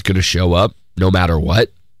defense is going to show up no matter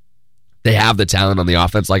what. They have the talent on the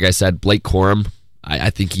offense. Like I said, Blake Corum,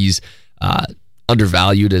 I think he's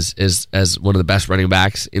undervalued as one of the best running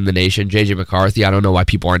backs in the nation. J.J. McCarthy, I don't know why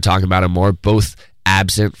people aren't talking about him more. Both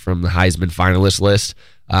absent from the Heisman finalist list.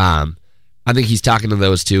 I think he's talking to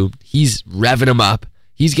those two. He's revving them up.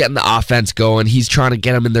 He's getting the offense going. He's trying to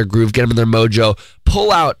get them in their groove, get them in their mojo,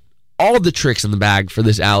 pull out all the tricks in the bag for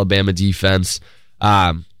this Alabama defense.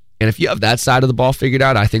 And if you have that side of the ball figured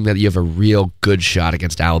out, I think that you have a real good shot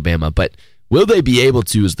against Alabama. But will they be able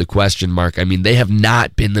to is the question mark. I mean, they have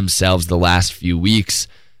not been themselves the last few weeks.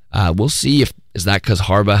 We'll see is that because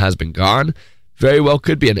Harbaugh has been gone? Very well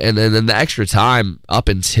could be. And then the extra time up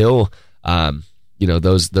until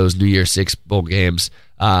those New Year's Six bowl games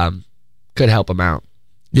could help them out.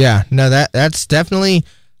 Yeah, no, that's definitely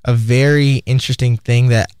a very interesting thing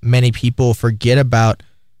that many people forget about.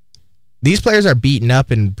 These players are beaten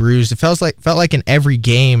up and bruised. It felt like in every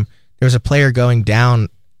game there was a player going down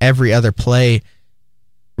every other play.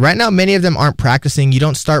 Right now, many of them aren't practicing. You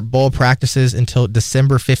don't start bowl practices until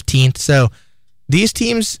December 15th. So these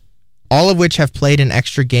teams, all of which have played an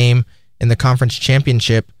extra game in the conference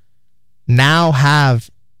championship, now have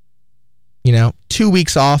 2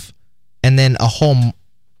 weeks off and then a whole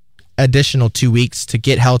additional 2 weeks to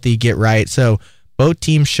get healthy, get right. So both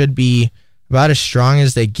teams should be about as strong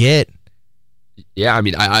as they get. Yeah, I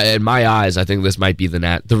mean, I in my eyes, I think this might be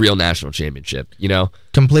the real national championship.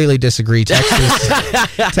 Completely disagree.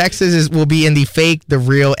 Texas will be in the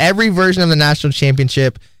real, every version of the national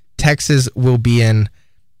championship. Texas will be in.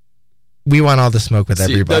 We want all the smoke with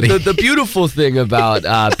everybody. The beautiful thing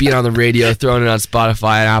about being on the radio, throwing it on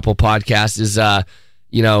Spotify and Apple Podcasts is,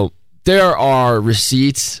 there are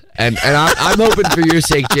receipts, and I'm hoping for your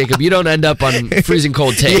sake, Jacob, you don't end up on freezing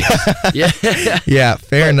cold takes. Yeah,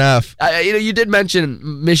 fair enough. You did mention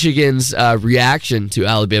Michigan's reaction to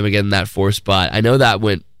Alabama getting that 4 spot. I know that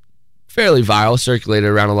went fairly viral, circulated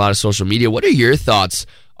around a lot of social media. What are your thoughts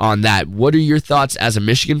on that? What are your thoughts as a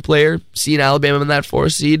Michigan player seeing Alabama in that 4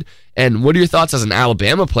 seed? And what are your thoughts as an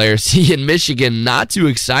Alabama player seeing Michigan not too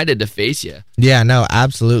excited to face you? Yeah, no,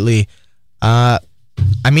 absolutely. I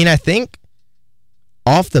think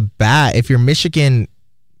off the bat, if you're Michigan,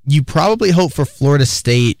 you probably hope for Florida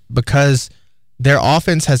State because their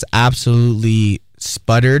offense has absolutely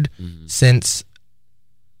sputtered since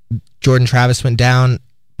Jordan Travis went down,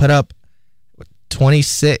 put up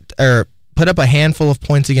 26 or put up a handful of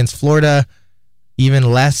points against Florida,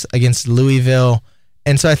 even less against Louisville.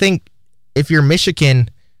 And so I think if you're Michigan,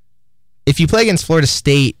 if you play against Florida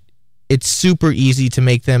State, it's super easy to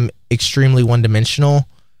make them extremely one-dimensional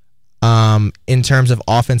in terms of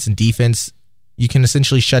offense and defense. You can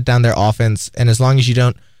essentially shut down their offense, and as long as you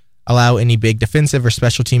don't allow any big defensive or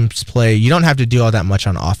special teams play, you don't have to do all that much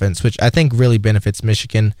on offense, which I think really benefits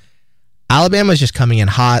Michigan. Alabama's just coming in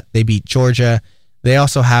hot. They beat Georgia. They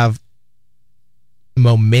also have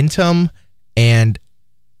momentum and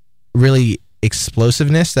really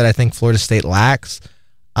explosiveness that I think Florida State lacks.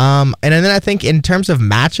 And then I think in terms of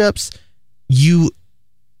matchups, you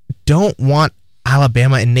don't want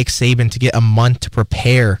Alabama and Nick Saban to get a month to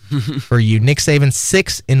prepare for you. Nick Saban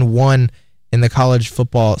 6-1 in the college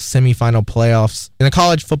football semifinal playoffs. In the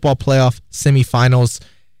college football playoff semifinals.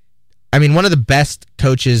 I mean, one of the best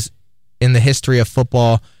coaches in the history of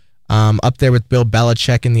football, up there with Bill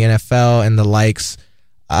Belichick in the NFL and the likes.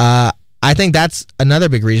 I think that's another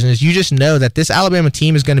big reason is you just know that this Alabama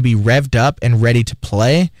team is going to be revved up and ready to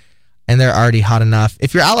play, and they're already hot enough.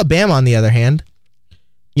 If you're Alabama, on the other hand,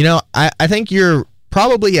 I think you're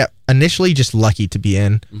probably initially just lucky to be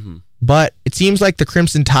in, but it seems like the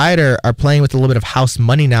Crimson Tide are playing with a little bit of house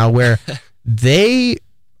money now where they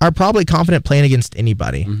are probably confident playing against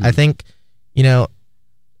anybody. I think,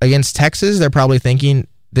 against Texas, they're probably thinking,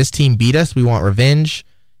 this team beat us, we want revenge.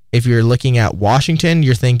 if you're looking at Washington,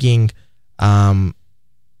 you're thinking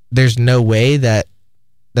there's no way that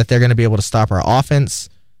they're going to be able to stop our offense.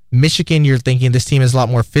 Michigan, you're thinking this team is a lot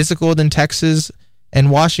more physical than Texas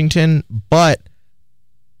and Washington, but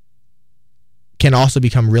can also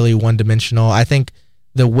become really one-dimensional. I think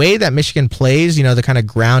the way that Michigan plays, the kind of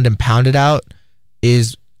ground and pound it out,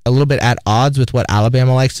 is a little bit at odds with what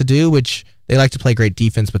Alabama likes to do, which they like to play great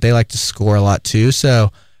defense, but they like to score a lot too.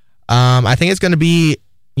 So I think it's going to be,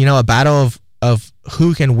 a battle of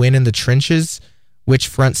who can win in the trenches, which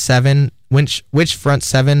front seven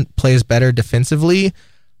plays better defensively,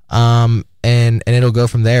 and it'll go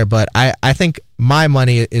from there. But I think my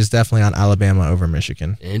money is definitely on Alabama over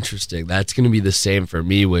Michigan. Interesting. That's going to be the same for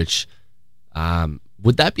me, which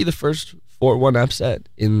would that be the first 4-1 upset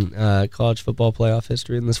in college football playoff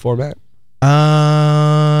history in this format?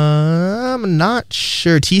 I'm not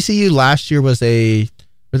sure. TCU last year was I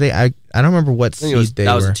don't remember what seed they were.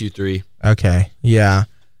 That was a 2-3. Okay, yeah.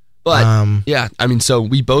 But, so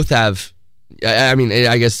we both have,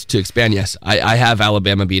 I guess to expand, yes, I have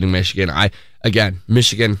Alabama beating Michigan.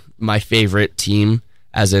 Michigan, my favorite team,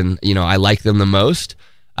 as in, I like them the most.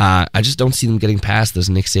 I just don't see them getting past this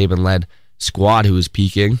Nick Saban-led squad who is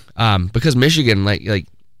peaking. Because Michigan,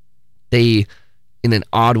 they, in an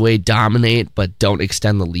odd way, dominate but don't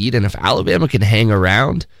extend the lead. And if Alabama can hang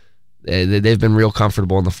around, they've been real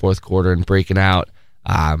comfortable in the fourth quarter and breaking out.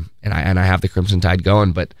 And I have the Crimson Tide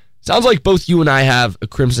going, but sounds like both you and I have a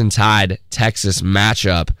Crimson Tide Texas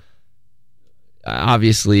matchup.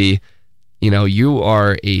 Obviously, you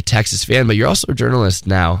are a Texas fan, but you're also a journalist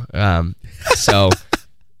now. So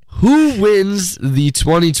who wins the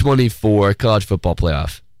 2024 college football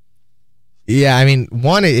playoff? Yeah,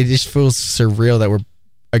 it just feels surreal that we're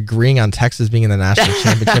agreeing on Texas being in the national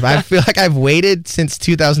championship. I feel like I've waited since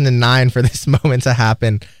 2009 for this moment to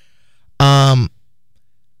happen. I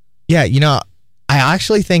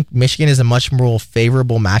actually think Michigan is a much more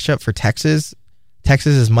favorable matchup for Texas.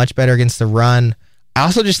 Texas is much better against the run. I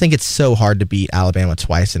also just think it's so hard to beat Alabama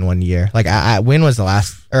twice in 1 year. When was the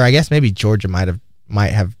last? Or I guess maybe Georgia might have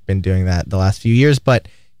been doing that the last few years. But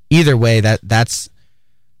either way, that's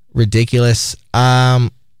ridiculous.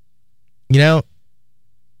 Being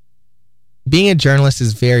a journalist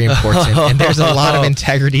is very important, and there's a lot of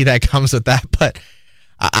integrity that comes with that. But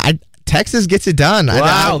Texas gets it done.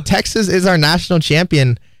 Wow. Texas is our national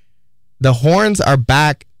champion. The Horns are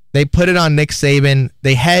back. They put it on Nick Saban.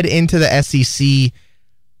 They head into the SEC,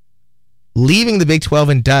 leaving the Big 12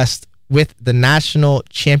 in dust with the national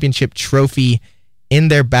championship trophy in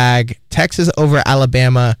their bag. Texas over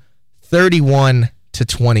Alabama,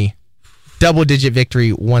 31-20. Double-digit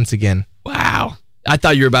victory once again. Wow. I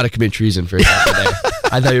thought you were about to commit treason for a second there.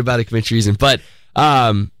 I thought you were about to commit treason. But,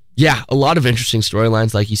 a lot of interesting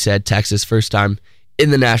storylines. Like you said, Texas, first time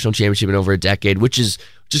in the national championship in over a decade, which is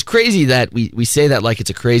just crazy that we say that like it's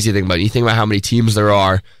a crazy thing, but you think about how many teams there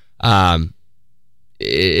are,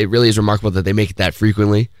 it really is remarkable that they make it that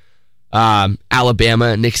frequently.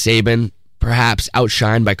 Alabama, Nick Saban, perhaps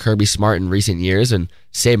outshined by Kirby Smart in recent years, and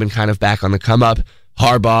Saban kind of back on the come-up.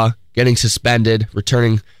 Harbaugh getting suspended,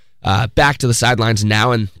 returning back to the sidelines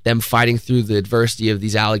now, and them fighting through the adversity of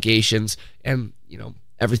these allegations and,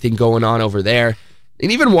 everything going on over there.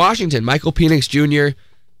 And even Washington, Michael Penix Jr.,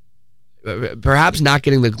 perhaps not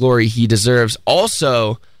getting the glory he deserves,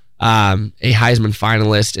 also a Heisman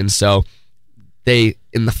finalist. And so they,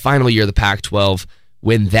 in the final year of the Pac-12,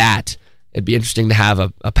 win that. It'd be interesting to have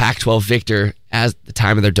a Pac-12 victor at the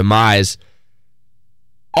time of their demise.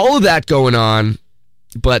 All of that going on,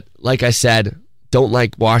 but like I said, don't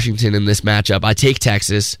like Washington in this matchup. I take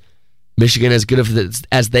Texas. Michigan, as good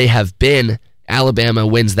as they have been, Alabama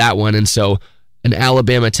wins that one. And so an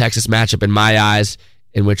Alabama-Texas matchup in my eyes,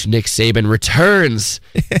 in which Nick Saban returns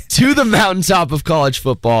to the mountaintop of college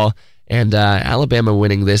football, and Alabama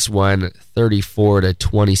winning this one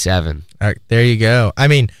 34-27. All right, there you go.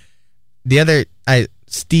 The other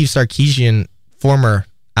Steve Sarkisian, former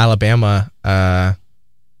Alabama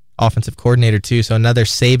offensive coordinator too. So another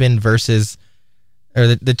Saban versus,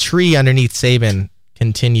 or the tree underneath Saban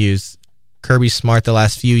continues. Kirby Smart the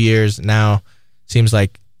last few years, now seems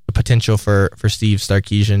like a potential for Steve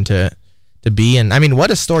Sarkisian to be. And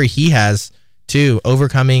what a story he has too,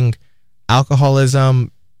 overcoming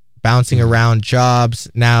alcoholism, bouncing around jobs,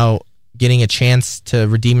 now getting a chance to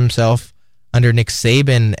redeem himself under Nick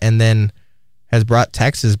Saban, and then has brought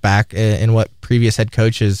Texas back in what previous head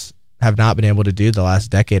coaches have not been able to do the last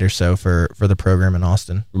decade or so for the program in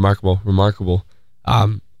Austin. Remarkable.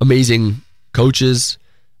 Amazing coaches,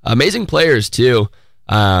 amazing players too.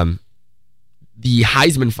 The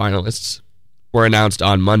Heisman finalists were announced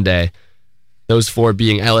on Monday. Those four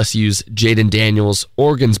being LSU's Jaden Daniels,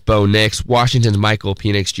 Oregon's Bo Nix, Washington's Michael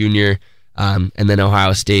Penix Jr., and then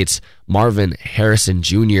Ohio State's Marvin Harrison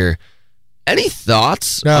Jr. Any thoughts?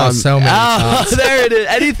 So many thoughts. There it is.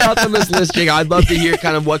 Any thoughts on this list, Jake? I'd love to hear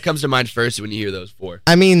kind of what comes to mind first when you hear those four.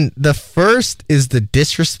 I mean, the first is the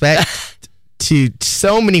disrespect to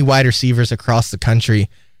so many wide receivers across the country.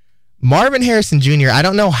 Marvin Harrison Jr., I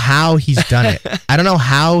don't know how he's done it. I don't know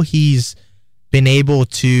how he's been able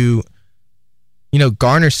to,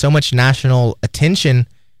 garner so much national attention.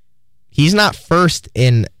 He's not first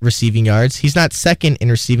in receiving yards. He's not second in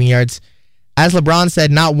receiving yards. As LeBron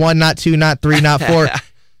said, not 1, not 2, not 3, not 4.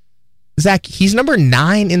 Zach, he's number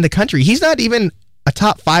 9 in the country. He's not even a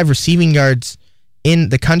top 5 receiving yards in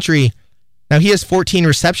the country. Now, he has 14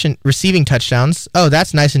 receiving touchdowns. Oh,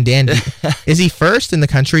 that's nice and dandy. Is he first in the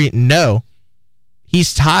country? No.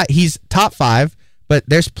 He's top 5, but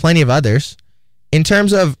there's plenty of others. In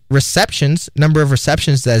terms of receptions, number of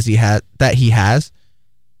receptions that he has,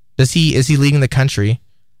 is he leading the country?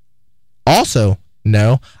 Also,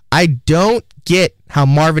 no. I don't get how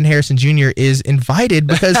Marvin Harrison Jr. is invited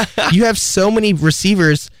because you have so many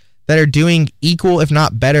receivers that are doing equal, if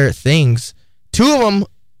not better, things. 2 of them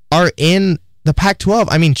are in the Pac-12.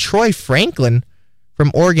 I mean, Troy Franklin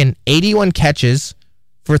from Oregon, 81 catches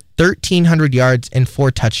for 1,300 yards and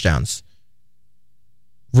 4 touchdowns.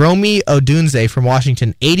 Romy Odunze from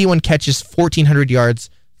Washington, 81 catches, 1,400 yards,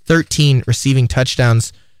 13 receiving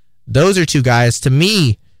touchdowns. Those are 2 guys, to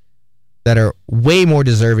me, that are way more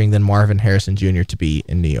deserving than Marvin Harrison Jr. to be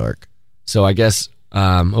in New York. So I guess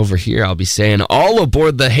over here I'll be saying all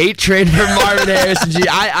aboard the hate train for Marvin Harrison Jr.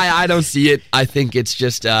 I don't see it. I think it's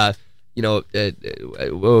just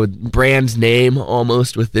brand name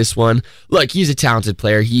almost with this one. Look, he's a talented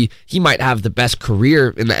player. He might have the best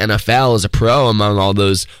career in the NFL as a pro among all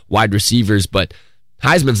those wide receivers, but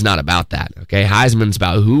Heisman's not about that, okay? Heisman's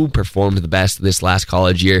about who performed the best this last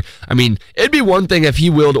college year. I mean, it'd be one thing if he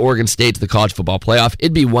willed Oregon State to the college football playoff.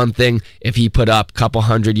 It'd be one thing if he put up a couple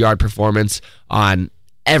 100-yard performance on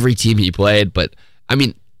every team he played. But, I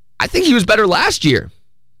mean, I think he was better last year.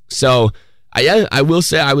 So, I will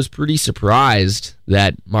say I was pretty surprised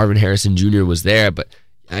that Marvin Harrison Jr. was there. But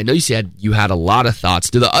I know you had a lot of thoughts.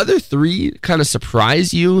 Do the other 3 kind of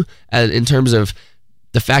surprise you in terms of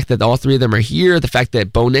the fact that all 3 of them are here, the fact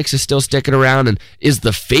that Bo Nix is still sticking around and is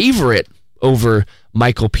the favorite over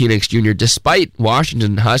Michael Penix Jr., despite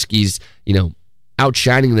Washington Huskies,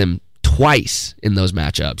 outshining them twice in those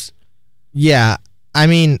matchups? Yeah, I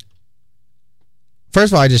mean,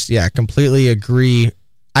 first of all, I just, completely agree.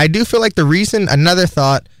 I do feel like another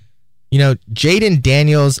thought, Jaden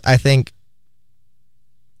Daniels, I think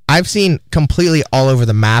I've seen completely all over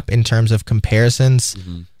the map in terms of comparisons,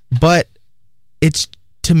 but it's,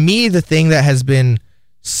 to me, the thing that has been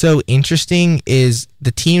so interesting is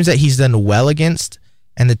the teams that he's done well against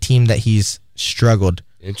and the team that he's struggled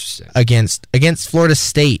against. Against Florida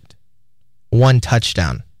State, 1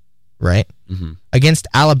 touchdown, right? Against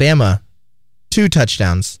Alabama, 2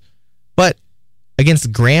 touchdowns. But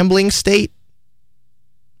against Grambling State,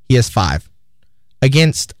 he has 5.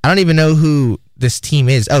 Against, I don't even know who this team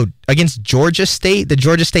is. Oh, against Georgia State, the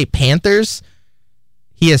Georgia State Panthers,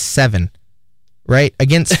 he has 7. Right?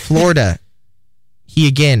 Against Florida,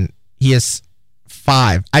 he has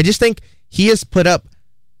 5. I just think he has put up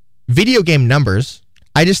video game numbers.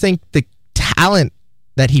 I just think the talent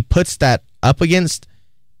that he puts that up against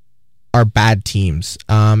are bad teams.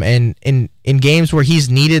 And in games where he's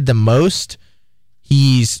needed the most,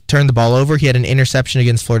 he's turned the ball over. He had an interception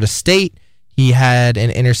against Florida State. He had an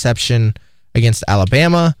interception against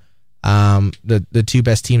Alabama. The 2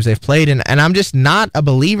 best teams they've played. And I'm just not a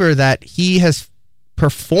believer that he has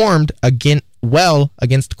performed well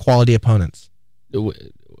against quality opponents.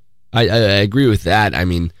 I agree with that. I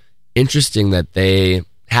mean, interesting that they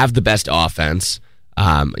have the best offense.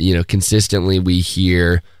 Consistently we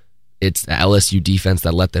hear it's the LSU defense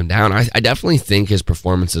that let them down. I definitely think his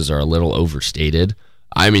performances are a little overstated.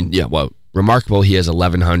 I mean, remarkable he has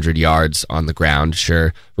 1,100 yards on the ground,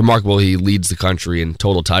 sure. Remarkable he leads the country in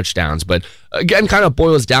total touchdowns. But again, kind of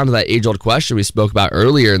boils down to that age-old question we spoke about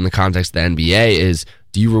earlier in the context of the NBA is,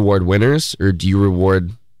 do you reward winners or do you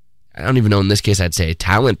reward, I don't even know in this case I'd say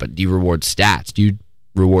talent, but do you reward stats? Do you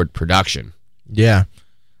reward production? Yeah.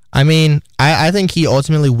 I mean, I think he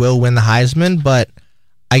ultimately will win the Heisman, but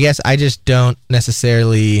I guess I just don't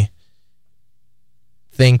necessarily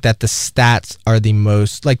think that the stats are the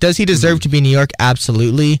most, does he deserve to be in New York?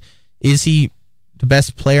 Absolutely. Is he the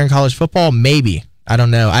best player in college football? Maybe. I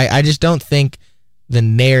don't know. I just don't think the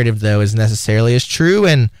narrative, though, is necessarily as true,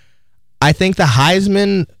 and I think the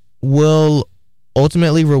Heisman will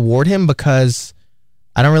ultimately reward him because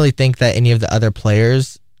I don't really think that any of the other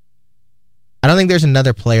players, I don't think there's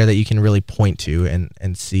another player that you can really point to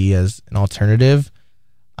and see as an alternative.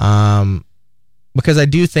 Because I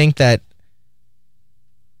do think that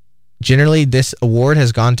generally this award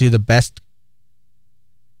has gone to the best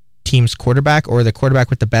team's quarterback or the quarterback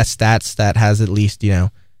with the best stats that has at least,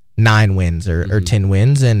 9 wins or 10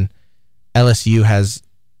 wins. And LSU has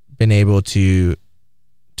been able to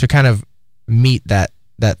kind of meet that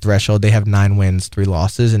threshold. They have 9 wins, 3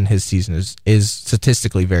 losses, and his season is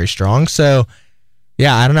statistically very strong. So,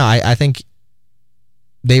 yeah, I don't know. I think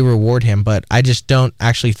they reward him, but I just don't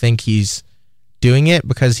actually think he's doing it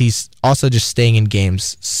because he's also just staying in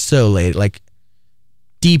games so late, like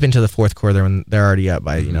deep into the fourth quarter when they're already up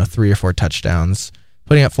by 3 or 4 touchdowns.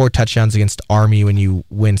 Putting up 4 touchdowns against Army when you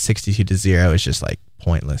win 62-0 is just like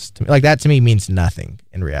pointless to me. Like that to me means nothing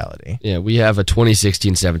in reality. Yeah, we have a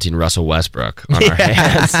 2016-17 Russell Westbrook on our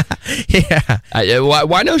hands. Yeah.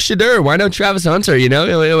 Why no Shadur? Why no Travis Hunter?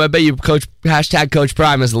 I bet you Coach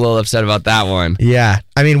Prime is a little upset about that one. Yeah.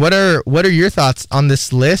 I mean, what are your thoughts on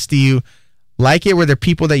this list? Do you like it? Were there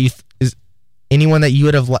people that is anyone that you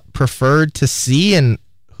would have preferred to see, and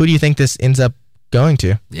who do you think this ends up going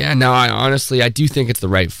to? Yeah, no, I do think it's the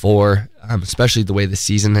right 4, especially the way the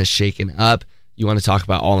season has shaken up. You want to talk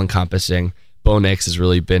about all-encompassing. Bo Nix has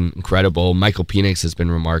really been incredible. Michael Penix has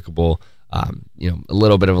been remarkable. A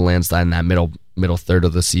little bit of a landslide in that middle third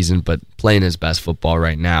of the season, but playing his best football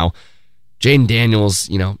right now. Jaden Daniels,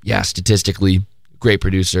 statistically, great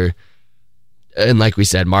producer. And like we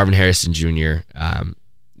said, Marvin Harrison Jr.,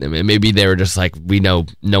 maybe they were just like, we know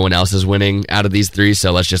no one else is winning out of these 3,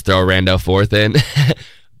 so let's just throw a rando 4th in.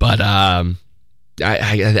 But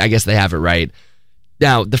I guess they have it right.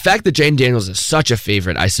 Now, the fact that Jaden Daniels is such a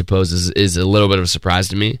favorite, I suppose, is a little bit of a surprise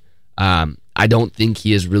to me. I don't think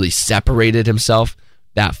he has really separated himself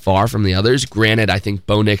that far from the others. Granted, I think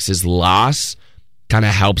Bo Nix's loss kind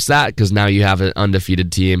of helps that because now you have an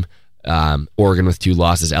undefeated team, Oregon with 2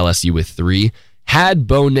 losses, LSU with 3. Had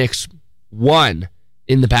Bo Nix won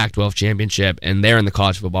in the Pac-12 championship and they're in the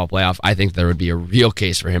college football playoff, I think there would be a real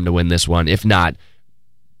case for him to win this one, if not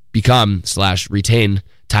become/retain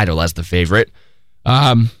title as the favorite.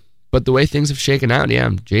 But the way things have shaken out, yeah,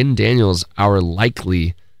 Jaden Daniels, our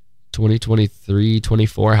likely 2023-24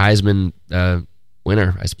 Heisman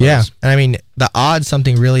winner, I suppose. Yeah, and I mean, the odds,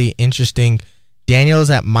 something really interesting. Daniels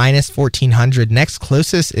at minus 1,400. Next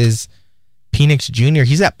closest is Penix Jr.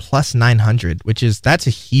 He's at plus 900, that's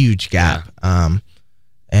a huge gap. Yeah.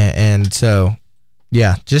 And so,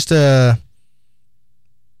 yeah, just a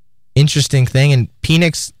interesting thing. And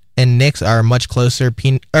Penix and Nix are much closer.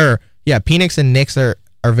 Penix and Nix are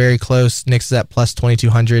very close. Nix is at plus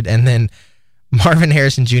 2,200, and then Marvin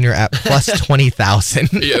Harrison Jr. at plus 20,000.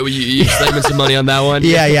 Yeah, you slamming some money on that one?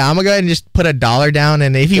 Yeah. I'm gonna go ahead and just put $1 down,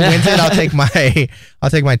 and if he wins it, I'll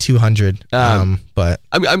take my 200. But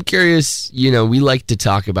I'm curious. We like to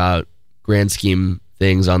talk about grand scheme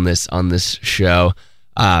things on this show.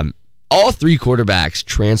 All 3 quarterbacks,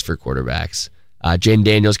 transfer quarterbacks. Jaden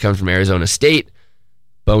Daniels coming from Arizona State.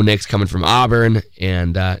 Bo Nix coming from Auburn,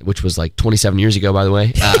 and which was like 27 years ago, by the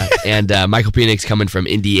way. And Michael Penix coming from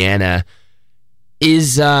Indiana.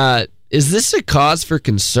 Is this a cause for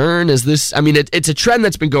concern? Is this? I mean, it's a trend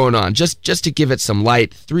that's been going on. Just to give it some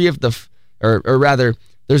light, 3 of the, or rather,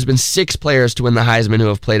 there's been 6 players to win the Heisman who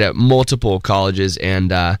have played at multiple colleges,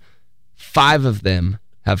 and 5 of them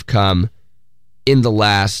have come in the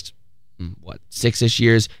last 6-ish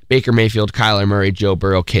years. Baker Mayfield, Kyler Murray, Joe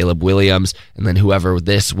Burrow, Caleb Williams, and then whoever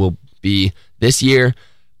this will be this year.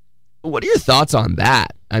 What are your thoughts on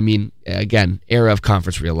that? I mean, again, era of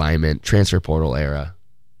conference realignment, transfer portal era.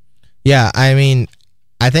 Yeah, I mean,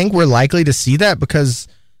 I think we're likely to see that because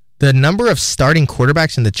the number of starting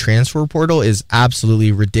quarterbacks in the transfer portal is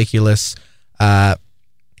absolutely ridiculous. I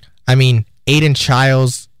mean, Aiden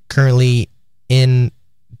Childs currently in,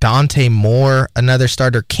 Dante Moore, another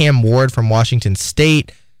starter, Cam Ward from Washington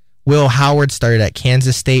State, Will Howard started at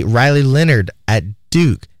Kansas State, Riley Leonard at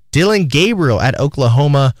Duke, Dylan Gabriel at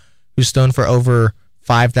Oklahoma, who's thrown for over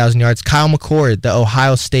 5,000 yards, Kyle McCord, the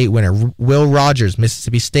Ohio State winner, Will Rogers,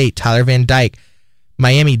 Mississippi State, Tyler Van Dyke,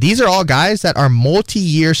 Miami. These are all guys that are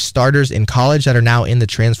multi-year starters in college that are now in the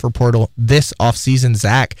transfer portal this offseason,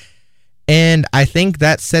 Zach. And I think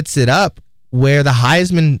that sets it up where the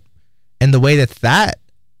Heisman and the way that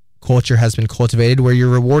culture has been cultivated, where you're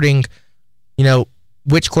rewarding,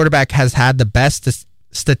 which quarterback has had the best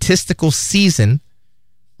statistical season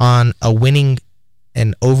on a winning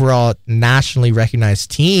and overall nationally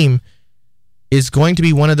recognized team, is going to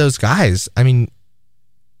be one of those guys. I mean,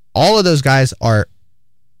 all of those guys are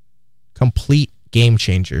complete game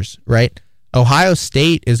changers, right? Ohio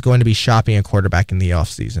State is going to be shopping a quarterback in the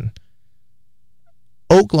offseason.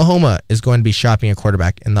 Oklahoma is going to be shopping a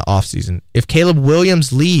quarterback in the offseason. If Caleb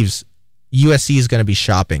Williams leaves, USC is going to be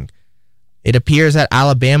shopping. It appears that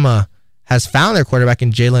Alabama has found their quarterback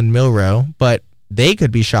in Jalen Milroe, but they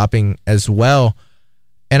could be shopping as well.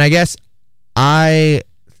 And I guess I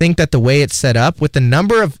think that the way it's set up, with the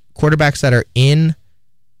number of quarterbacks that are in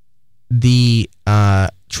the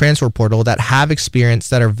transfer portal that have experience,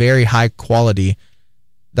 that are very high quality,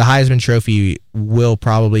 the Heisman Trophy will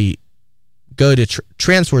probably go to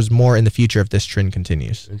transfers more in the future if this trend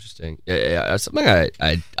continues. Interesting. Yeah, something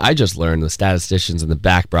I just learned, the statisticians in the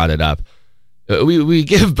back brought it up. We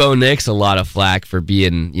give Bo Nix a lot of flack for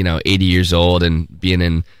being 80 years old and being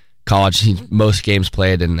in college. Most games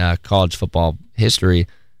played in college football history.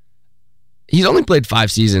 He's only played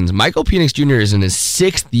 5 seasons. Michael Penix Jr. is in his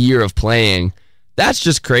 6th year of playing. That's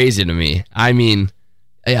just crazy to me. I mean,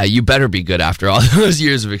 yeah, you better be good after all those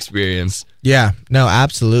years of experience. Yeah, no,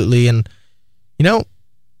 absolutely. And,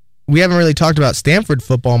 we haven't really talked about Stanford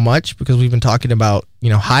football much because we've been talking about,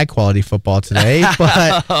 high-quality football today.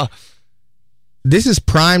 But this is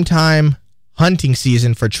primetime hunting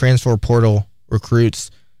season for transfer portal recruits.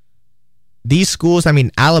 These schools,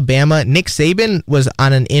 Alabama, Nick Saban was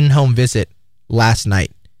on an in-home visit last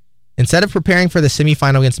night. Instead of preparing for the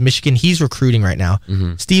semifinal against Michigan, he's recruiting right now.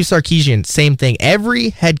 Mm-hmm. Steve Sarkisian, same thing. Every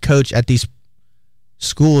head coach at these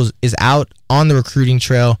schools is out on the recruiting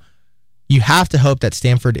trail. You have to hope that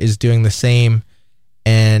Stanford is doing the same,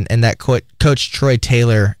 and that Coach Troy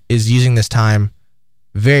Taylor is using this time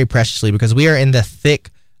very preciously, because we are in the thick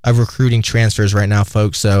of recruiting transfers right now,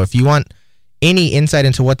 folks. So if you want any insight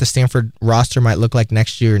into what the Stanford roster might look like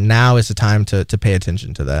next year, now is the time to pay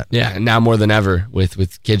attention to that. Yeah, and now more than ever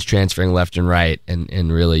with kids transferring left and right,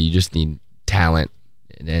 and really you just need talent,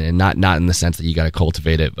 and not in the sense that you got to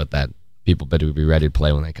cultivate it, but that people better be ready to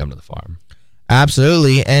play when they come to the farm.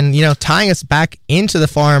 Absolutely. And, tying us back into the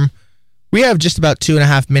farm, we have just about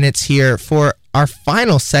 2.5 minutes here for our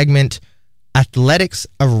final segment, Athletics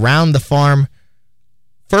Around the Farm.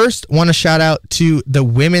 First, want to shout out to the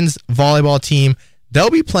women's volleyball team. They'll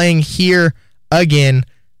be playing here again,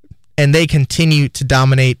 and they continue to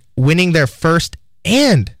dominate, winning their first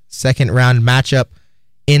and second round matchup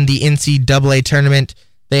in the NCAA tournament.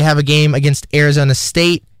 They have a game against Arizona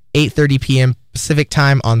State, 8:30 p.m. Pacific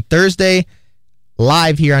time on Thursday,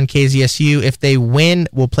 live here on KZSU. If they win,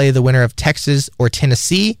 we'll play the winner of Texas or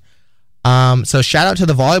Tennessee. So shout out to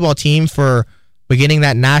the volleyball team for beginning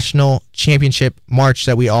that national championship march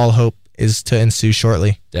that we all hope is to ensue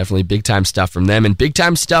shortly. Definitely big-time stuff from them. And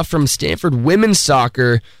big-time stuff from Stanford women's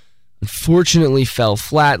soccer. Unfortunately fell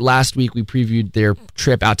flat. Last week we previewed their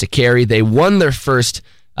trip out to Cary. They won their first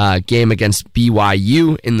game against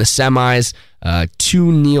BYU in the semis.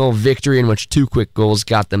 2-0 victory in which 2 quick goals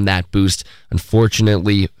got them that boost.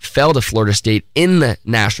 Unfortunately fell to Florida State in the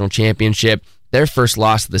national championship. Their first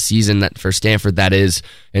loss of the season for Stanford, that is.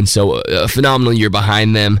 And so a phenomenal year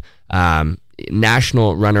behind them.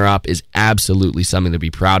 National runner-up is absolutely something to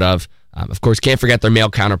be proud of. Of course, can't forget their male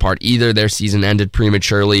counterpart either. Their season ended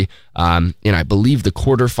prematurely. And I believe the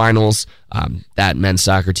quarterfinals, that men's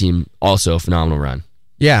soccer team, also a phenomenal run.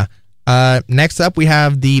 Yeah. Next up, we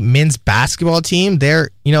have the men's basketball team.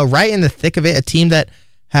 They're, right in the thick of it, a team that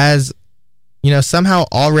has, somehow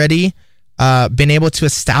already been able to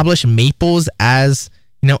establish Maples as,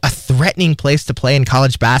 a threatening place to play in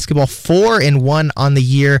college basketball. 4-1 on the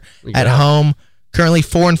year at home. Currently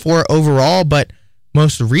 4-4 overall, but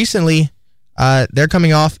most recently, they're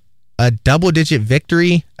coming off a double-digit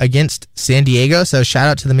victory against San Diego. So shout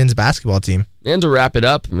out to the men's basketball team. And to wrap it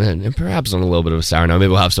up, and perhaps on a little bit of a sour note, maybe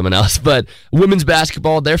we'll have someone else, but women's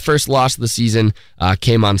basketball, their first loss of the season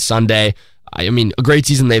came on Sunday. A great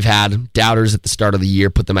season they've had. Doubters at the start of the year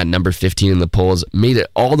put them at number 15 in the polls, made it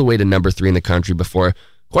all the way to number 3 in the country before,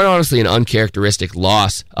 quite honestly, an uncharacteristic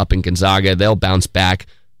loss up in Gonzaga. They'll bounce back,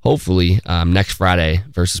 hopefully, next Friday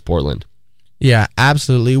versus Portland. Yeah,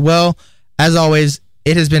 absolutely. Well, as always,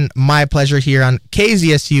 it has been my pleasure here on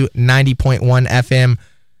KZSU 90.1 FM,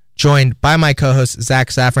 joined by my co-host, Zach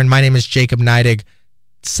Safran. My name is Jacob Neidig,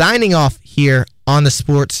 signing off here on the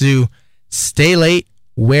Sports Zoo. Stay late,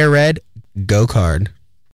 wear red, go Card.